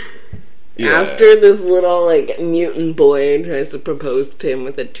 Yeah. After this little, like, mutant boy tries to propose to him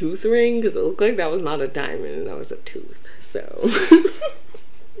with a tooth ring, because it looked like that was not a diamond, that was a tooth. So...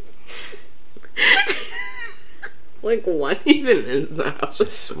 Like, what even is that?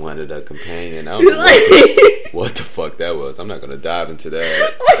 Just wanted a companion. I don't know what the fuck that was. I'm not gonna dive into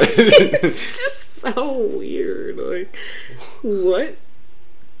that. It's just so weird. Like, what?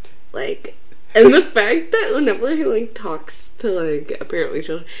 Like, and the fact that whenever he, like, talks to, like, apparently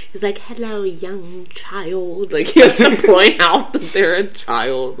children, he's like, hello, young child. Like, he has to point out that they're a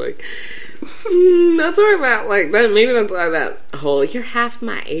child. Like, that's where that, like, that, maybe that's why that whole, you're half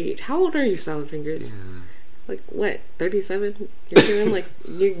my age. How old are you, Salad Fingers? Yeah. Like, what, 37? You're doing, like,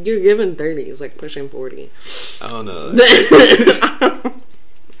 you're giving 30s, like, pushing 40. I don't know. I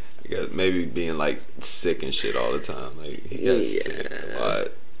guess maybe being, like, sick and shit all the time. Like, he got sick a lot.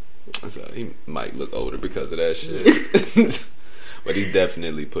 So he might look older because of that shit. But he's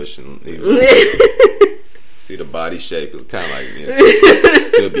definitely pushing. See the body shape. It's kind of like, you know,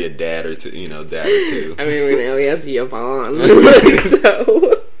 he'll be a dad or two, dad or two. I mean, we know he has Yvonne.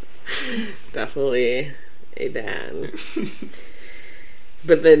 So, definitely a dad.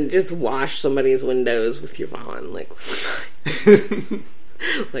 But then just wash somebody's windows with Yvonne. Like,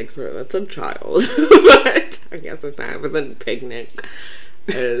 like, sort of, that's a child. But I guess it's not. But then Picnic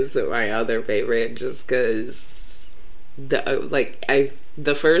is my other favorite, just because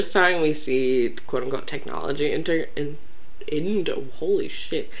the first time we see quote unquote technology into holy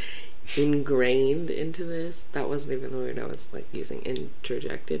shit, ingrained into this. That wasn't even the word I was like using.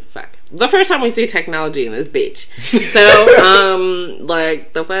 Interjected. Fuck. The first time we see technology in this bitch. So,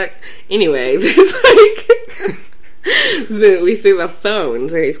 like the fuck. Anyway, there's like we see the phone.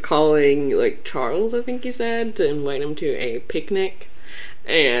 So he's calling like Charles, I think he said, to invite him to a picnic,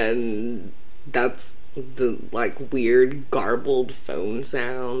 and that's the like weird garbled phone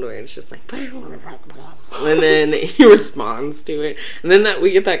sound where it's just like, and then he responds to it, and then that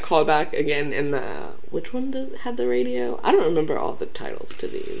we get that call back again in the, which one had the radio? I don't remember all the titles to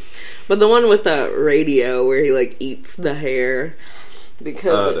these, but the one with the radio where he like eats the hair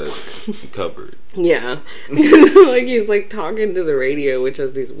because the cupboard. Yeah. Like he's like talking to the radio, which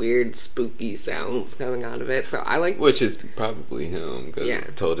has these weird spooky sounds coming out of it. So I like, which is probably him, because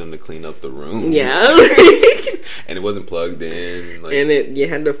it told him to clean up the room. Yeah. And it wasn't plugged in. Like, and you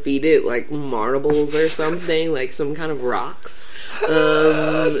had to feed it like marbles or something, like some kind of rocks.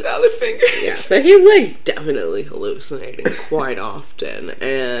 Salad fingers. Yeah, so he's like definitely hallucinating quite often.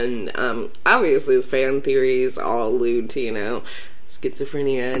 And obviously the fan theories all allude to, you know,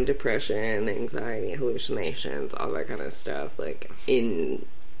 schizophrenia and depression, anxiety, hallucinations, all that kind of stuff. Like, I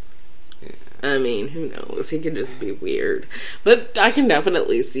mean, who knows? He could just be weird. But I can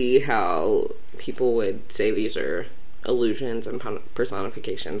definitely see how people would say these are illusions and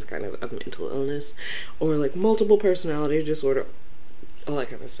personifications kind of mental illness, or like multiple personality disorder, all that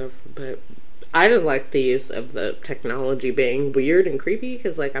kind of stuff. But I just like the use of the technology being weird and creepy,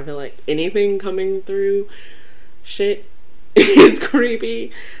 because like I feel like anything coming through shit is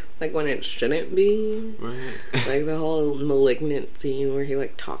creepy, like when it shouldn't be. Right. Like the whole Malignant scene where he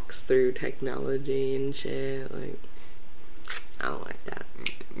like talks through technology and shit. Like, I don't like that.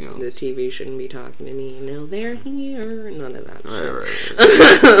 You know, the TV shouldn't be talking to me. No, they're here. None of that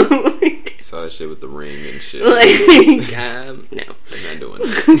shit. Right. Like, saw that shit with the ring and shit. Like, no. I'm not doing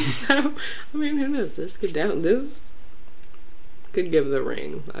that. So, I mean, who knows? This could give the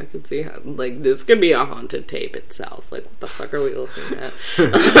ring. I could see how, like, this could be a haunted tape itself. Like, what the fuck are we looking at?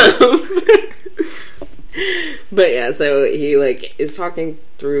 But yeah, so he, like, is talking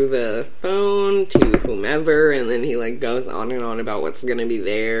through the phone to whomever, and then he, like, goes on and on about what's gonna be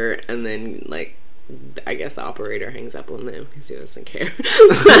there, and then, like, I guess the operator hangs up on them because he doesn't care.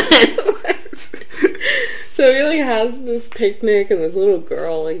 So he, like, has this picnic, and this little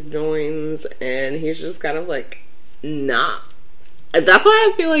girl, like, joins, and he's just kind of, like, not. That's why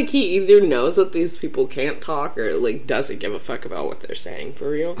I feel like he either knows that these people can't talk, or like doesn't give a fuck about what they're saying for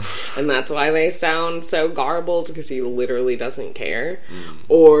real, and that's why they sound so garbled, because he literally doesn't care,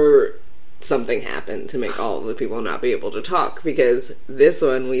 or something happened to make all of the people not be able to talk. Because this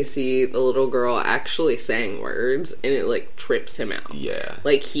one, we see the little girl actually saying words, and it like trips him out. Yeah,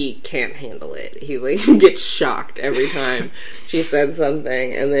 like he can't handle it. He like gets shocked every time she said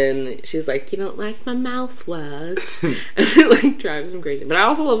something, and then she's like, "You don't like my mouth words," and it like drives him crazy. But I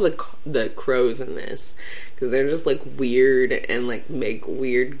also love the crows in this, because they're just like weird and like make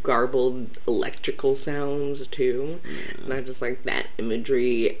weird garbled electrical sounds too. And I just like that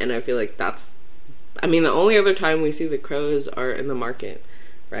imagery, and I feel like I mean, the only other time we see the crows are in the market,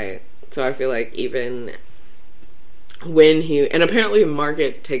 right? So I feel like even when and apparently the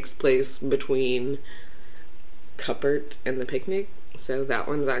market takes place between Cuppert and the picnic, so that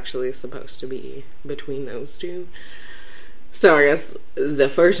one's actually supposed to be between those two. So I guess the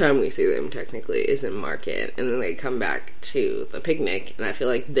first time we see them technically is in market, and then they come back to the picnic, and I feel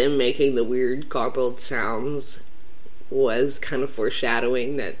like them making the weird garbled sounds was kind of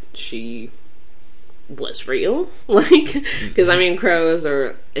foreshadowing that she was real. Like, because I mean, crows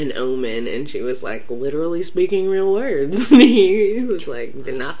are an omen, and she was like literally speaking real words. And he was like,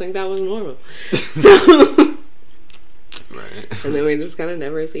 did not think that was normal. So, right. And then we just kind of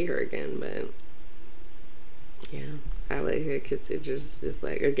never see her again, but yeah. I like it because it just is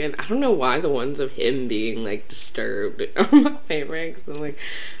like, again, I don't know why the ones of him being like disturbed are my favorite,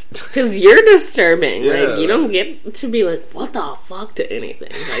 because you're disturbing. Yeah. Like, you don't get to be like, what the fuck to anything.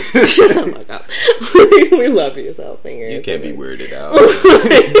 Like, shut the fuck up. We love you, Selfinger. You can't be weirded out.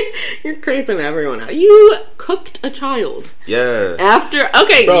 You're creeping everyone out. You cooked a child. Yeah.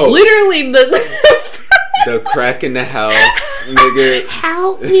 Bro, literally the crack in the house, nigga.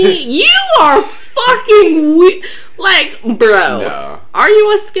 Help me. You are fucking weird. Like, bro, no. Are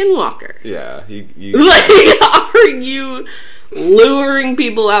you a skinwalker? Yeah, you like, are you luring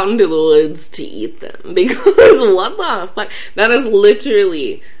people out into the woods to eat them? Because what the fuck? That is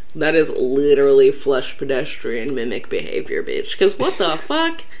literally flush pedestrian mimic behavior, bitch. Because what the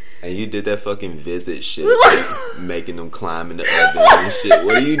fuck? And you did that fucking visit shit, making them climb in the oven and shit.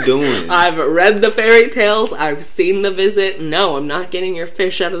 What are you doing? I've read the fairy tales. I've seen The Visit. No, I'm not getting your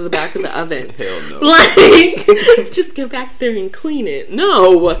fish out of the back of the oven. Hell no. Like, just get back there and clean it. No.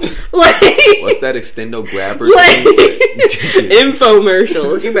 Like, what's that extendo grabber like, thing?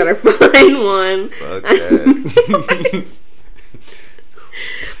 infomercials. You better find one. Fuck that.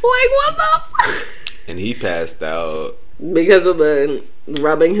 Like, what the fuck? And he passed out. Because of the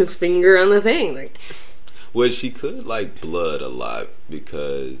rubbing his finger on the thing. Like, which he could like blood a lot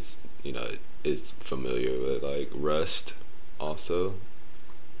because, you know, it's familiar with like rust also.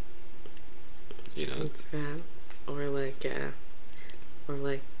 You know. It's bad. Or like, I don't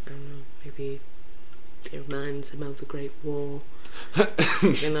know, maybe it reminds him of the Great Wall.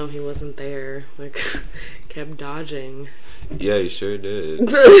 Even though he wasn't there. Like, kept dodging. Yeah, he sure did.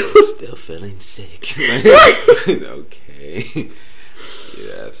 Still feeling sick. Okay.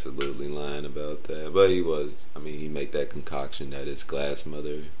 You're absolutely lying about that. But he was. I mean, he made that concoction that his glass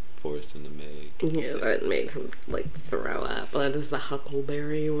mother forced him to make. Yeah, that made him, like, throw up. That is the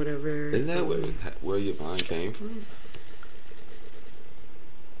huckleberry, whatever. Isn't that where Yvonne came from?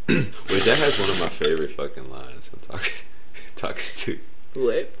 Which that has one of my favorite fucking lines. I'm talking to...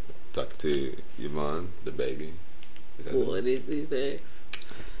 What? Talking to Yvonne, the baby. What did he say?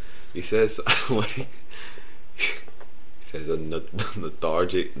 He says, what he says, a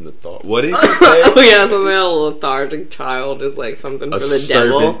lethargic, what did he say? Oh yeah, something a lethargic child is like something for the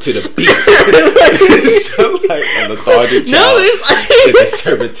devil. A servant to the beast. So like, a lethargic child is a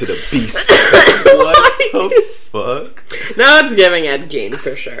servant to the beast. What the fuck? No, it's giving Ed Gein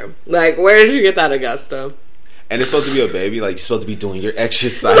for sure. Like, where did you get that, Augusta? And it's supposed to be a baby, like, you're supposed to be doing your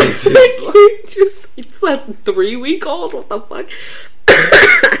exercises. It's a 3-week-old? What the fuck?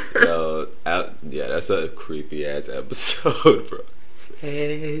 Yo, yeah, that's a creepy ass episode, bro.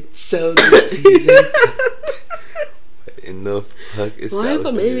 Head, shoulders, knees, and toes. What in the fuck is why is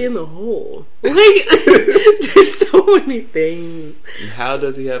the baby in the hole? Like, there's so many things. How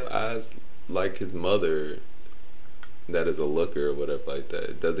does he have eyes like his mother? That is a looker or whatever like that.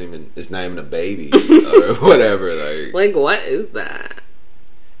 It doesn't even. It's not even a baby or whatever. Like what is that?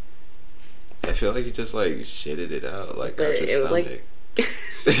 I feel like he just like shitted it out like out your stomach.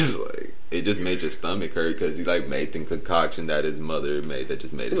 It's like it just made your stomach hurt because he like made the concoction that his mother made that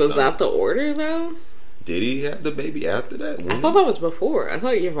just made his was stomach. That the order though? Did he have the baby after that? I thought that was before. I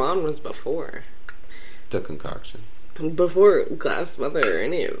thought Yvonne was before the concoction. Before Glass Mother or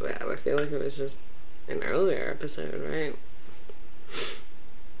any of that. I feel like it was just an earlier episode, right?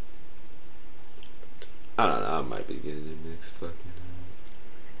 I don't know. I might be getting it mixed. Fucking.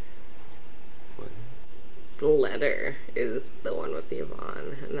 What? Letter is the one with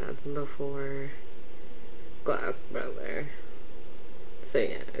Yvonne, and that's before Glass Brother. So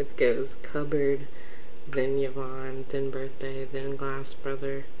yeah, it goes Cupboard, then Yvonne, then Birthday, then Glass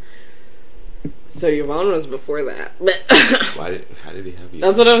Brother. So Yvonne was before that, but how did he have Yvonne?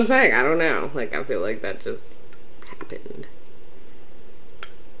 That's what I'm saying. I don't know. Like, I feel like that just happened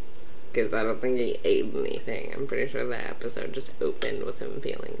because I don't think he ate anything. I'm pretty sure that episode just opened with him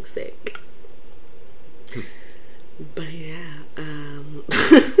feeling sick. But yeah,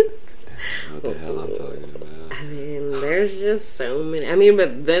 what the hell I'm talking about? I mean, there's just so many. I mean,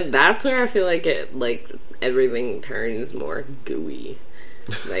 but then that's where I feel like everything turns more gooey.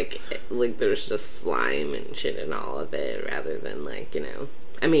 like there's just slime and shit in all of it rather than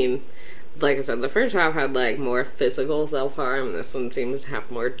I mean, like I said, the first half had more physical self-harm, and this one seems to have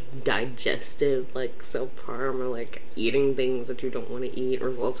more digestive self-harm, or eating things that you don't want to eat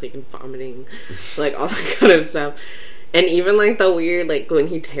resulting in vomiting, all that kind of stuff. And even the weird when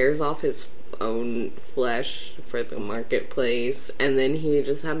he tears off his own flesh for the marketplace, and then he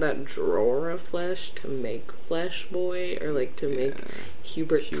just had that drawer of flesh to make Flesh Boy, or to make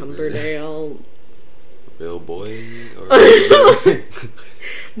Hubert Cumberdale real boy, or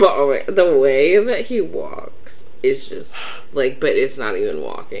but the way that he walks is just but it's not even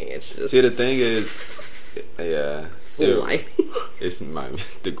walking, it's just, see, the thing is, yeah, sliding. It's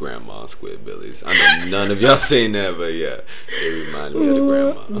the grandma Squidbillies. I know none of y'all seen that, but yeah, it reminded me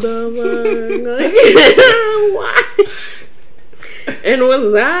of the grandma. Why? And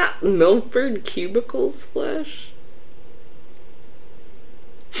was that Milford Cubicle's flesh?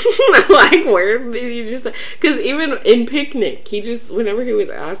 Where did you just... Because even in Picnic, he just... Whenever he was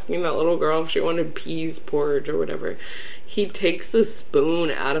asking that little girl if she wanted peas porridge or whatever, he takes the spoon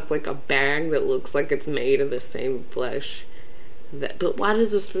out of a bag that looks like it's made of the same flesh. But why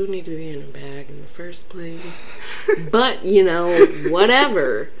does the spoon need to be in a bag in the first place? But,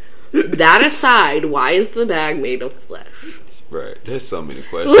 whatever. That aside, why is the bag made of flesh? Right. There's so many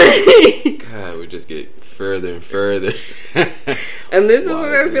questions. God, we just get further and further. And this is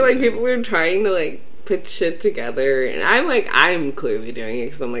where I feel like people are trying to, like, put shit together. And I'm clearly doing it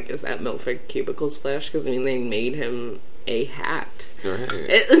because I'm like, is that Milford Cubicles flesh? Because, I mean, they made him a hat.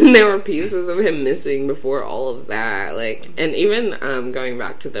 Right. And there were pieces of him missing before all of that. Like, and even going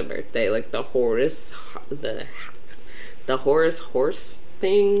back to the birthday, like, the Horace horse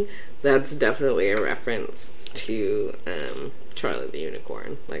thing, that's definitely a reference to Charlie the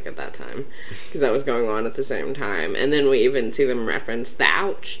Unicorn, like, at that time, because that was going on at the same time. And then we even see them reference the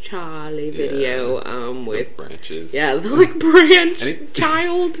Ouch Charlie video with the branches. Yeah, the, like, branch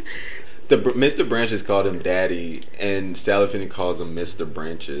child. Mr. Branches called him Daddy, and Sally Finney calls him Mr.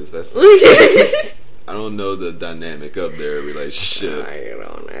 Branches. That's I don't know the dynamic of their relationship. I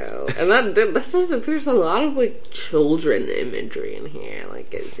don't know. And that's also, there's a lot of, like, children imagery in here.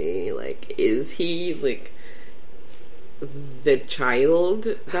 Like, is he like the child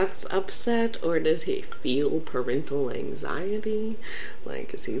that's upset, or does he feel parental anxiety?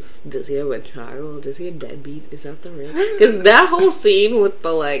 Like, does he have a child? Is he a deadbeat? Is that the real? Because that whole scene with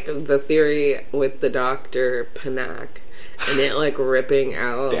the theory with the Dr. Panak and it, like, ripping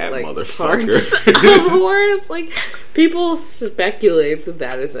out, that like, parts of Horace, like, people speculate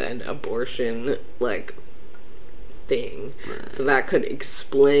that is an abortion, like, thing. Right. So that could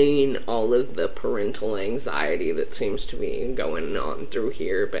explain all of the parental anxiety that seems to be going on through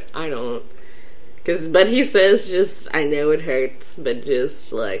here, but I don't. But he says just, I know it hurts, but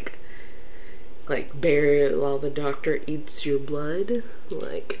just, like, bear it while the doctor eats your blood.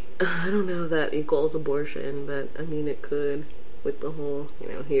 Like, I don't know if that equals abortion, but, I mean, it could, with the whole,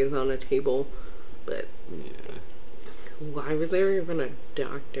 he is on a table, but... Yeah. Why was there even a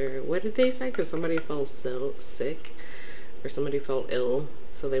doctor? What did they say? Because somebody felt so sick, or somebody felt ill,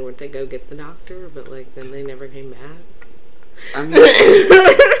 so they went to go get the doctor, but, like, then they never came back. I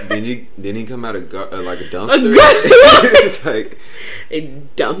mean, didn't he come out of like a dumpster? It's like a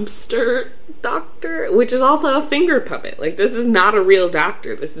dumpster doctor, which is also a finger puppet. Like, this is not a real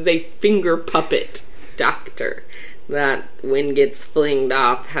doctor. This is a finger puppet doctor that, when gets flinged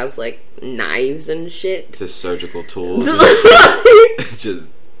off, has, like, knives and shit. Just surgical tools.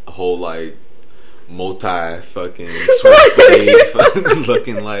 Just a whole, like, multi-fucking switchblade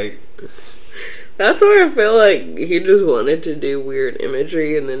looking like. That's where I feel like he just wanted to do weird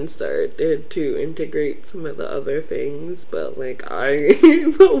imagery and then started to integrate some of the other things. But, like,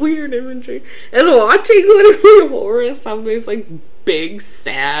 but weird imagery. And watching literally Horace have these, like, big,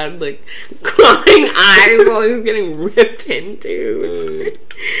 sad, like, crying eyes while he's getting ripped into.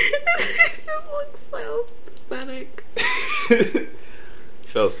 It just looks so pathetic.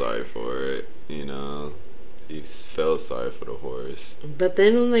 Felt sorry for it, He felt sorry for the horse. But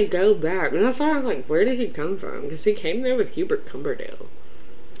then when they go back, and that's why I'm like, where did he come from? Because he came there with Hubert Cumberdale.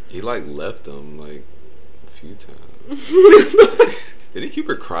 He, like, left him, like, a few times. Didn't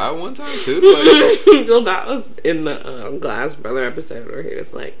Hubert cry one time, too? Like, well, that was in the Glass Brother episode where he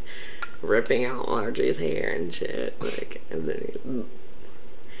was, like, ripping out Audrey's hair and shit. Like, and then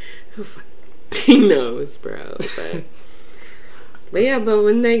he knows, bro. But yeah, but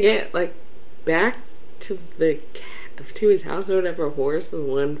when they get, like, back to his house or whatever, Horace is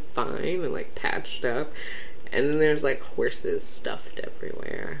one fine and, like, patched up, and then there's, like, horses stuffed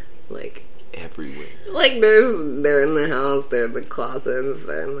everywhere, like, everywhere. Like, they're in the house, they're in the closets,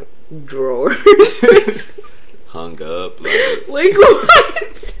 they're in, like, drawers. Hung up, like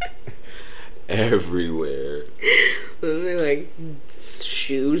what? Everywhere. And they, like,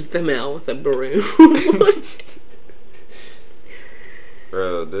 shoos them out with a broom.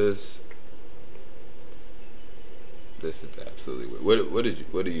 Bro, this is absolutely weird.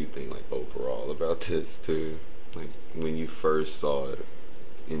 What do you think, like, overall about this too? Like, when you first saw it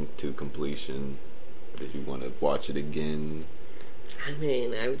into completion, did you want to watch it again? I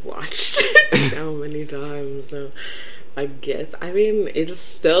mean, I've watched it so many times, so I guess, I mean, it's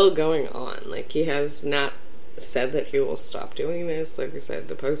still going on. Like, he has not said that he will stop doing this. Like I said,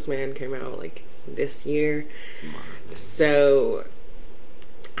 The Postman came out, like, this year. So,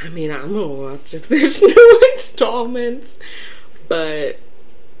 I mean, I'm gonna watch if there's no installments. But,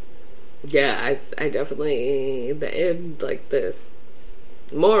 yeah, I definitely, the end, like, the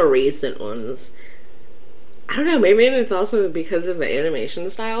more recent ones, I don't know, maybe it's also because of the animation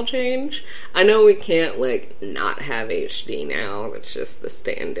style change. I know we can't, like, not have HD now, that's just the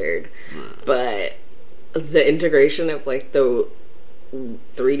standard, but the integration of, like, the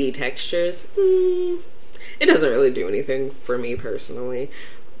 3D textures, it doesn't really do anything for me personally,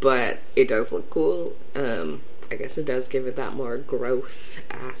 but it does look cool. I guess it does give it that more gross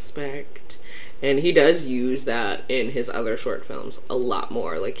aspect. And he does use that in his other short films a lot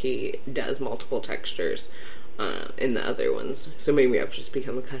more. Like, he does multiple textures in the other ones. So maybe I've just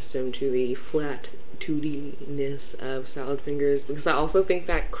become accustomed to the flat 2D-ness of Salad Fingers, because I also think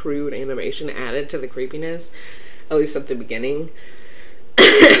that crude animation added to the creepiness, at least at the beginning.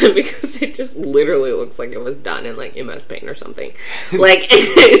 Because it just literally looks like it was done in like MS Paint or something. Like,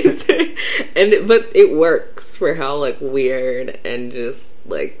 but it works for how like weird and just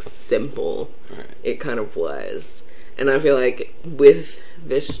like simple it kind of was. And I feel like with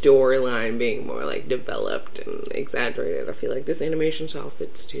this storyline being more like developed and exaggerated, I feel like this animation style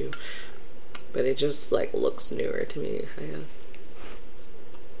fits too. But it just like looks newer to me, I guess.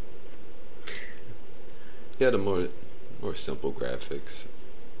 Yeah, the more simple graphics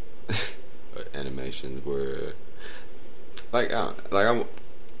animations were I'm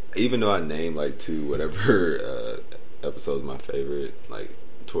even though I named like 2 whatever episodes my favorite, like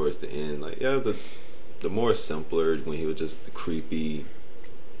towards the end, like the more simpler, when he was just the creepy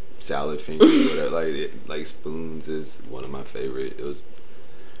Salad Fingers, whatever, like Spoons is one of my favorite. It was,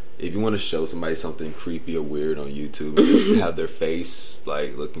 if you want to show somebody something creepy or weird on YouTube and just have their face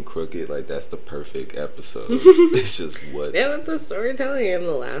like looking crooked, like that's the perfect episode. It's just what. Yeah, but the storytelling in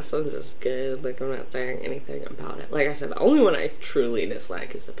the last one's just good. Like, I'm not saying anything about it. Like I said, the only one I truly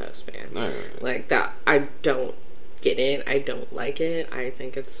dislike is the Postman. Right. Like, that, I don't get it. I don't like it. I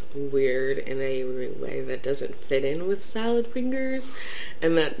think it's weird in a way that doesn't fit in with Salad Fingers,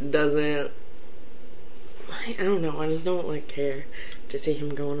 and that doesn't. I don't know. I just don't like care to see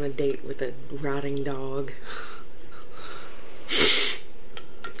him go on a date with a rotting dog.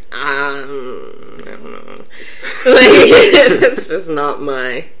 I don't know. Like, that's just not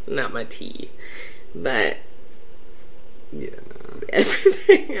my tea. But yeah,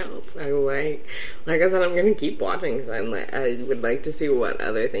 everything else I like. Like I said, I'm gonna keep watching because I would like to see what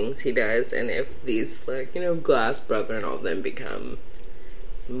other things he does, and if these, like, Glass Brother and all of them become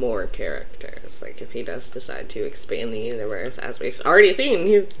more characters. Like, if he does decide to expand the universe, as we've already seen,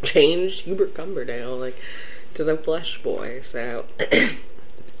 he's changed Hubert Cumberdale, like, to the Flesh Boy, so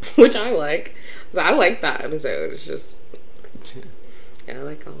which I like. I like that episode. It's just, yeah, I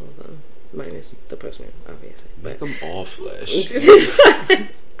like all of them, minus the Postman, obviously. Make them all flesh.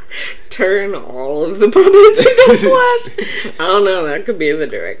 Turn all of the puppets into flesh. I don't know, that could be the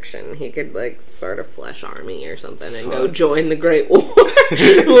direction. He could, like, start a flesh army or something and go join the Great War.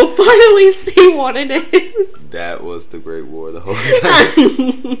 We'll finally see what it is. That was the Great War the whole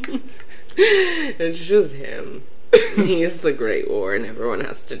time. It's just him. He's the Great War and everyone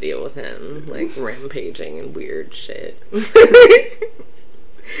has to deal with him, like, rampaging and weird shit.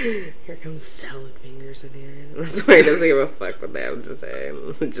 Here comes Salad Fingers in here. That's why he doesn't give a fuck what they have to say.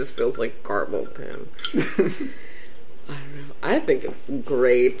 It just feels like garbled to him. I don't know. I think it's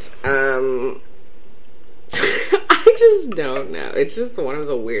great. I just don't know. It's just one of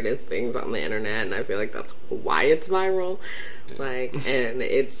the weirdest things on the internet, and I feel like that's why it's viral. Like, and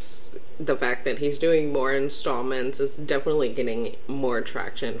it's the fact that he's doing more installments is definitely getting more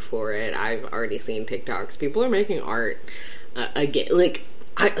traction for it. I've already seen TikToks. People are making art again. Like,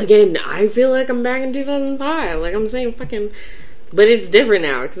 I feel like I'm back in 2005. Like, I'm saying fucking, but it's different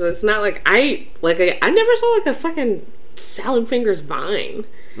now because it's not like I never saw like a fucking Salad Fingers Vine,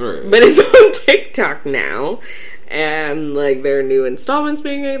 right. But it's on TikTok now, and like there are new installments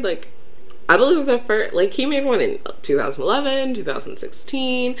being made. Like, I believe the first, like, he made one in 2011,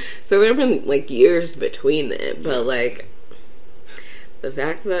 2016, so there have been like years between it, but like, the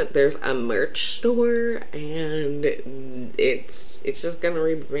fact that there's a merch store and it's just gonna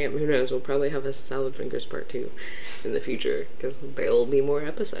revamp. Who knows? We'll probably have a Salad Fingers Part 2 in the future because there'll be more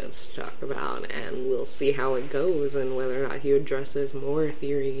episodes to talk about, and we'll see how it goes and whether or not he addresses more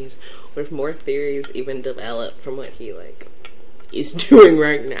theories, or if more theories even develop from what he like is doing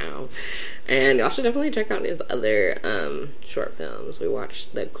right now. And y'all should definitely check out his other short films. We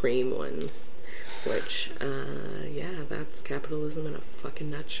watched the Cream one, which, yeah, that's capitalism in a fucking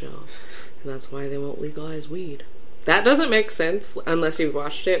nutshell. And that's why they won't legalize weed. That doesn't make sense unless you've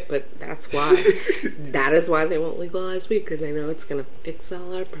watched it, but that's why. That is why they won't legalize weed, because they know it's gonna fix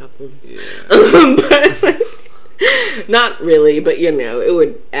all our problems. Yeah. But, like, not really, but, it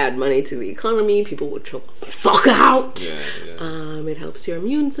would add money to the economy. People would chill the fuck out. Yeah. It helps your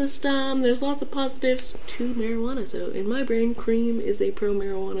immune system. There's lots of positives to marijuana. So, in my brain, Cream is a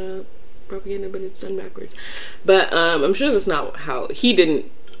pro-marijuana propaganda, but it's done backwards. But I'm sure that's not how he didn't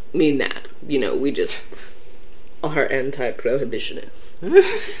mean that. We just are anti-prohibitionists.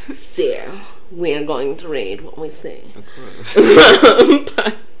 So we are going to read what we say. Of course.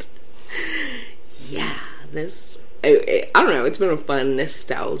 But yeah, this I don't know, it's been a fun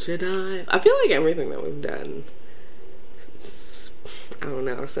nostalgia dive. I feel like everything that we've done, I don't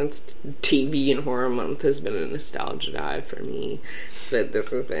know, since TV and Horror Month has been a nostalgia dive for me. But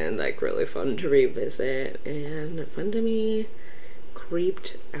this has been, like, really fun to revisit and fun to me.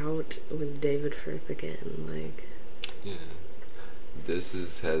 Creeped out with David Firth again, like. Yeah. This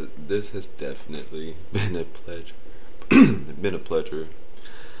has definitely been a pleasure. Been a pleasure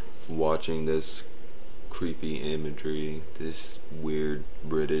watching this creepy imagery, this weird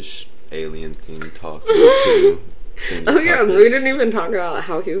British alien thing talking to. Oh yeah, we didn't even talk about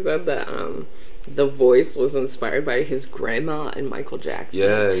how he said that the voice was inspired by his grandma and Michael Jackson.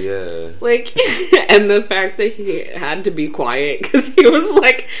 Yeah. Like, and the fact that he had to be quiet because he was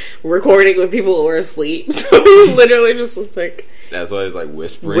like recording when people were asleep, so he literally just was like. That's why he's like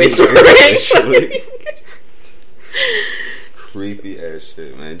whispering. Creepy ass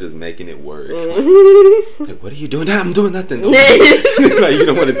shit, man. Just making it work. Like, what are you doing? I'm doing nothing. Like, you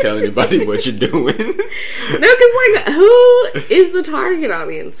don't want to tell anybody what you're doing. No, because, like, who is the target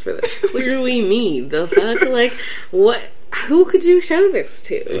audience for this? Clearly me. The fuck? Like, what? Who could you show this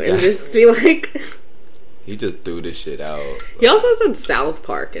to? And just be like... He just threw this shit out. He also said South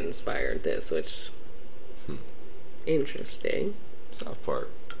Park inspired this, which... Interesting. South Park.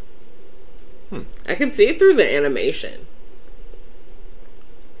 I can see it through the animation.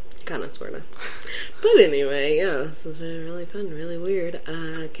 Kind of, sort of. But anyway, yeah, this has been really fun, really weird.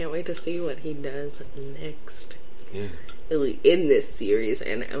 Can't wait to see what he does next. Yeah. In this series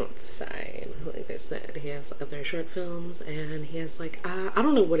and outside. Like I said, he has other short films, and he has, like, I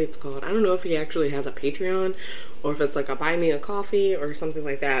don't know what it's called. I don't know if he actually has a Patreon, or if it's like a Buy Me a Coffee, or something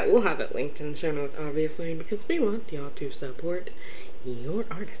like that. We'll have it linked in the show notes, obviously, because we want y'all to support your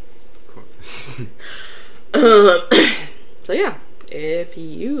artists. Of course. So yeah, if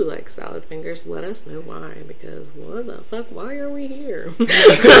you like salad fingers, let us know why, because what the fuck, why are we here? But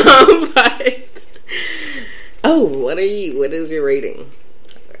what is your rating?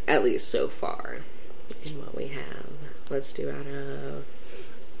 At least so far in what we have. Let's do out of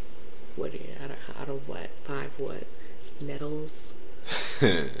what? 5 what? Nettles?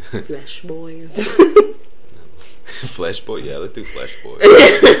 Flesh boys? Flesh boy? Yeah, let's do Flesh boy.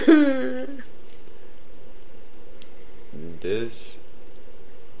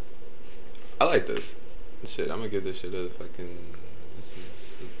 I like this. Shit, I'm gonna give this shit a fucking... This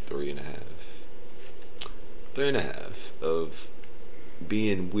is a 3.5. 3.5 of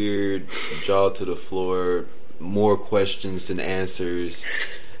being weird, jaw to the floor, more questions than answers,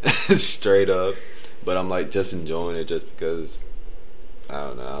 straight up. But I'm like just enjoying it just because I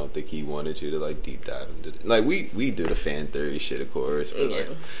don't know. I don't think he wanted you to like deep dive into it. Like we do the fan theory shit, of course. But like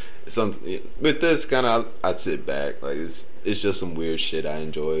with this kind of, I'd sit back. Like it's just some weird shit I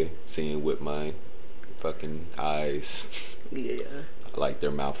enjoy seeing with my fucking eyes. Yeah. I like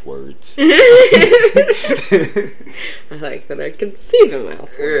their mouth words. I like that I can see the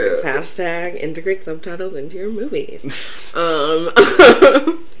mouth words. Yeah. Hashtag integrate subtitles into your movies.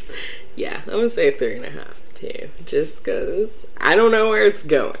 Yeah, I'm gonna say 3.5 too, just because I don't know where it's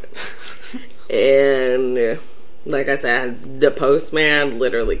going. And like I said, the Postman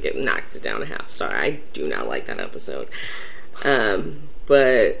literally knocks it down a half star. I do not like that episode.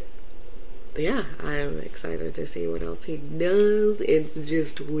 But yeah, I'm excited to see what else he does. It's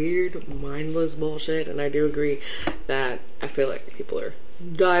just weird, mindless bullshit, and I do agree that I feel like people are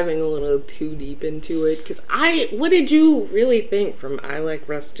diving a little too deep into it, because what did you really think from I Like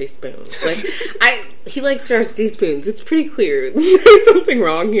Rusty Spoons? Like, he likes Rusty Spoons. It's pretty clear there's something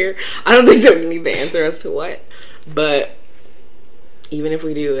wrong here. I don't think that we need the answer as to what, but even if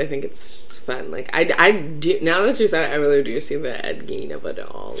we do, I think it's fun. Like, I do, now that you said it, I really do see the Ed Gein of it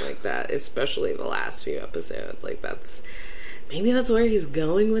all, like that, especially the last few episodes. Like, maybe that's where he's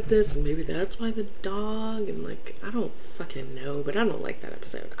going with this, and maybe that's why the dog, and like, I don't fucking know, but I don't like that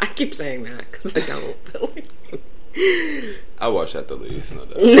episode. I keep saying that because I don't, but like, I watch that the least, no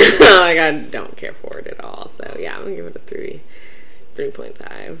doubt. Like, I don't care for it at all, so yeah, I'm gonna give it a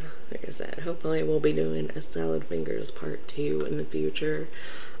 3.5. Like I said, hopefully we'll be doing a Salad Fingers Part 2 in the future.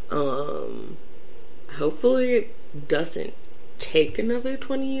 Hopefully it doesn't take another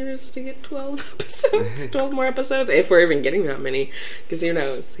 20 years to get 12 episodes, 12 more episodes, if we're even getting that many, because who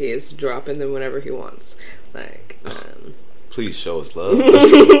knows, he is dropping them whenever he wants. Like, please show us love.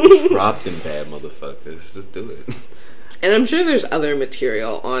 Drop them bad motherfuckers, just do it. And I'm sure there's other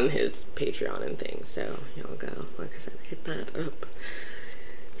material on his Patreon and things, so y'all go, like I said, hit that up.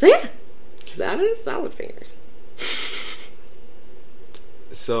 So yeah, that is Salad Fingers.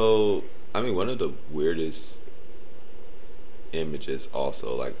 So, I mean, one of the weirdest images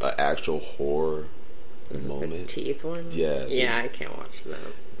also, like an actual horror moment. The teeth one? Yeah. Yeah, I can't watch that.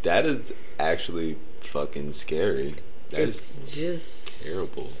 That is actually fucking scary. It's just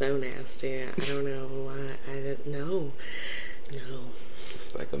terrible. So nasty. I don't know why. I didn't know. No.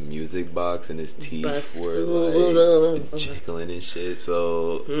 It's like a music box and his teeth were like jiggling and shit.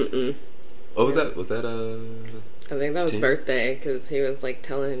 So, what was that? Was that I think that was birthday because he was like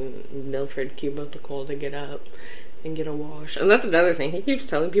telling Milford Cubicle to get up and get a wash. And that's another thing. He keeps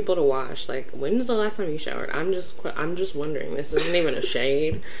telling people to wash. Like, when's the last time you showered? I'm just wondering. This isn't even a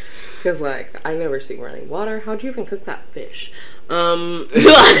shade. Because, like, I never see running water. How'd you even cook that fish?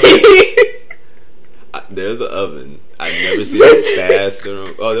 There's an oven. I've never seen a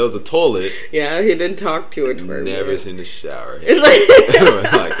bathroom. Oh, there was a toilet. Yeah, he did talk to it for a Never minute. seen a shower.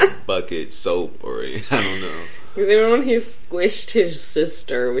 Like a bucket, soap, or I don't know. Because even when he squished his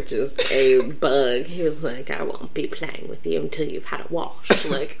sister, which is a bug, he was like, I won't be playing with you until you've had a wash.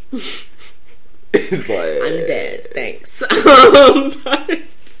 Like, It's like, I'm dead, thanks. But,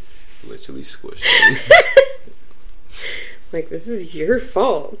 literally squished him. like, this is your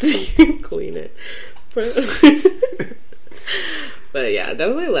fault. You clean it. But yeah,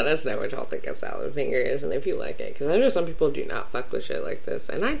 definitely let us know what y'all think of salad fingers and if you like it. Because I know some people do not fuck with shit like this.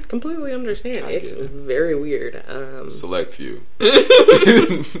 And I completely understand. It's very weird. Select few.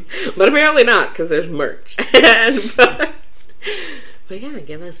 But apparently not, because there's merch. But yeah,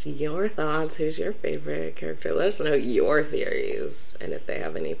 give us your thoughts. Who's your favorite character? Let us know your theories. And if they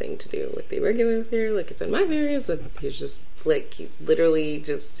have anything to do with the regular theory, like it's in my theories, that he's just, like, he literally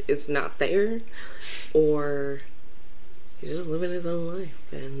just is not there. Or he's just living his own life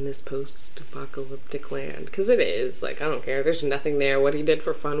in this post-apocalyptic land. Because it is. Like, I don't care. There's nothing there. What he did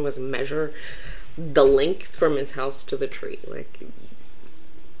for fun was measure the length from his house to the tree. Like,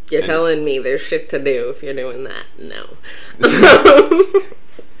 you're telling me there's shit to do if you're doing that. No.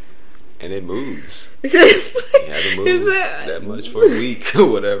 And it moves. You haven't moved that much for a week or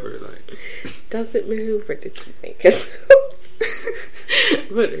whatever. Like, does it move or does he think it moves?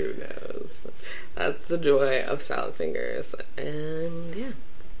 But who knows? That's the joy of salad fingers. And yeah.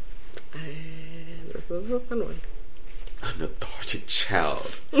 This was a fun one. An lethargic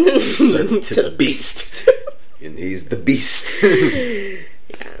child. Servant to the beast. And he's the beast. Yeah.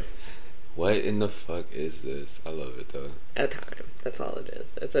 What in the fuck is this? I love it though. A time. That's all it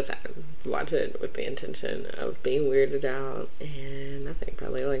is. It's a time. Watch it with the intention of being weirded out and nothing.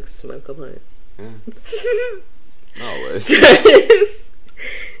 Probably like smoke a blunt. Yeah. Always.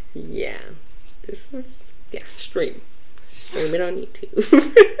 Yeah. This is, stream. Stream it on YouTube.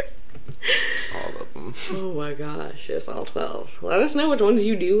 All of them. Oh my gosh, it's all 12. Let us know which ones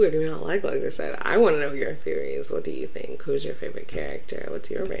you do or do not like I said. I want to know your theories. What do you think? Who's your favorite character? What's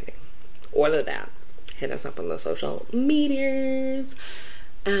your rating? All of that. Hit us up on the social medias.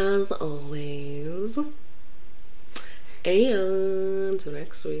 As always. And so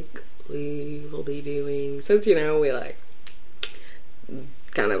next week, we will be doing, since, we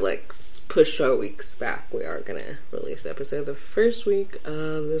kind of pushed our weeks back, we are gonna release the episode the first week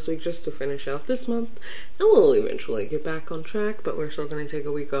of this week just to finish out this month, and we'll eventually get back on track, but we're still gonna take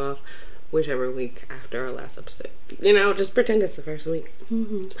a week off whichever week after our last episode. Just pretend it's the first week.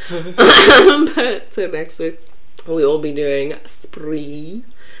 But so next week we will be doing Spree,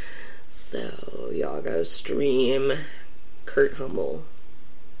 so y'all go stream Kurt Hummel.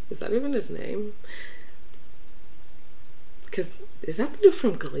 Is that even his name? Because is that the dude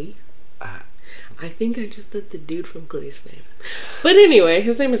from Glee? I think I just said the dude from Glee's name. But anyway,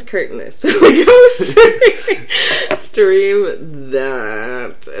 his name is Curtness. So we go stream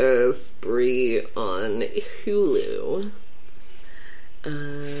that Spree on Hulu.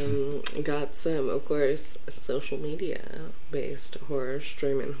 Got some, of course, social media based horror,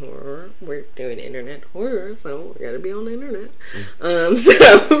 streaming horror. We're doing internet horror, so we gotta be on the internet. So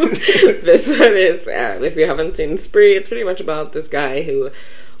this one is, if you haven't seen Spree, it's pretty much about this guy who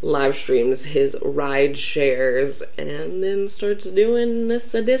live streams his ride shares and then starts doing the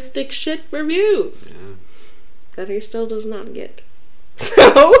sadistic shit reviews that he still does not get.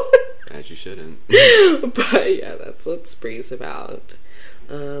 So, as you shouldn't. But yeah, that's what Spree's about.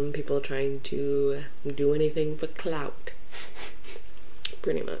 People trying to do anything for clout,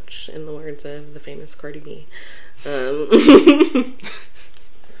 pretty much, in the words of the famous Cardi B. But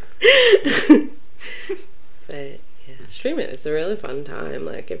yeah, stream it. It's a really fun time.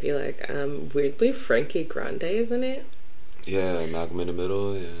 If you like, weirdly, Frankie Grande is in it. Yeah, Malcolm in the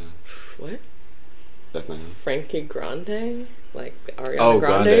Middle. Yeah. What? That's not him. Frankie Grande? Ariana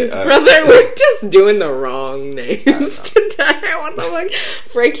Grande's Grande. brother? We're just doing the wrong names today. What the fuck?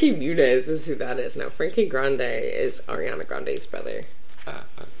 Frankie Muniz is who that is. No, Frankie Grande is Ariana Grande's brother. Okay.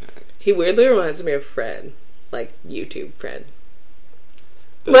 He weirdly reminds me of Fred, like YouTube Fred.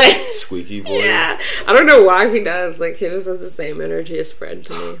 The squeaky voice. Yeah, I don't know why he does. Like, he just has the same energy as Fred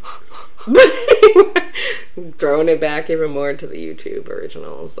to me. Throwing it back even more to the YouTube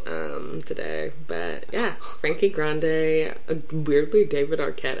originals today. But yeah, Frankie Grande, weirdly David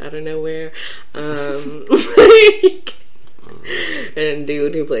Arquette out of nowhere, and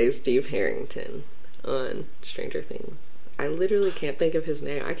dude who plays Steve Harrington on Stranger Things. I literally can't think of his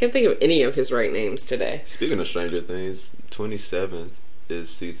name. I can't think of any of his right names today. Speaking of Stranger Things, 27th is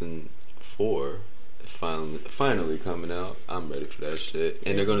season 4. It's finally coming out. I'm ready for that shit.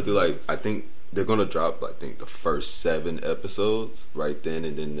 And they're gonna do I think they're gonna drop the first 7 episodes right then,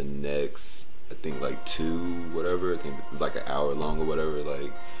 and then the next I think 2 whatever. I think it's an hour long or whatever. I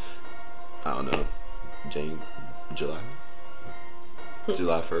don't know, July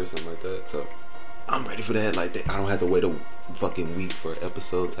 1st, something like that. So I'm ready for that. I don't have to wait a fucking week for an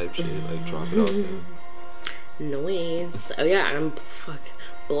episode type shit. Drop it all soon. Noise. Oh yeah,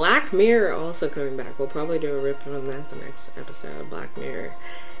 Black Mirror also coming back. We'll probably do a rip on that the next episode. Black Mirror.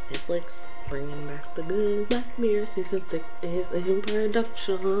 Netflix bringing back the good Black Mirror. Season 6 is in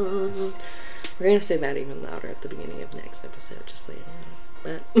production. We're gonna say that even louder at the beginning of next episode, just so you know.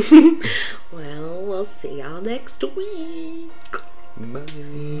 But well, we'll see y'all next week. Bye.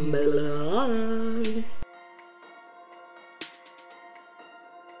 Bye.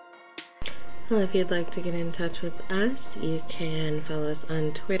 Well, if you'd like to get in touch with us, you can follow us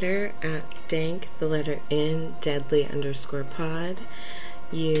on Twitter at dank, the letter N, deadly_pod.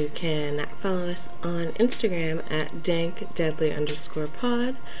 You can follow us on Instagram at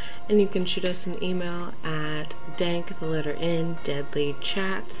dank_deadly_pod. And you can shoot us an email at dank, the letter N,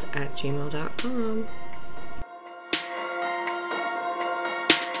 deadlychats@gmail.com.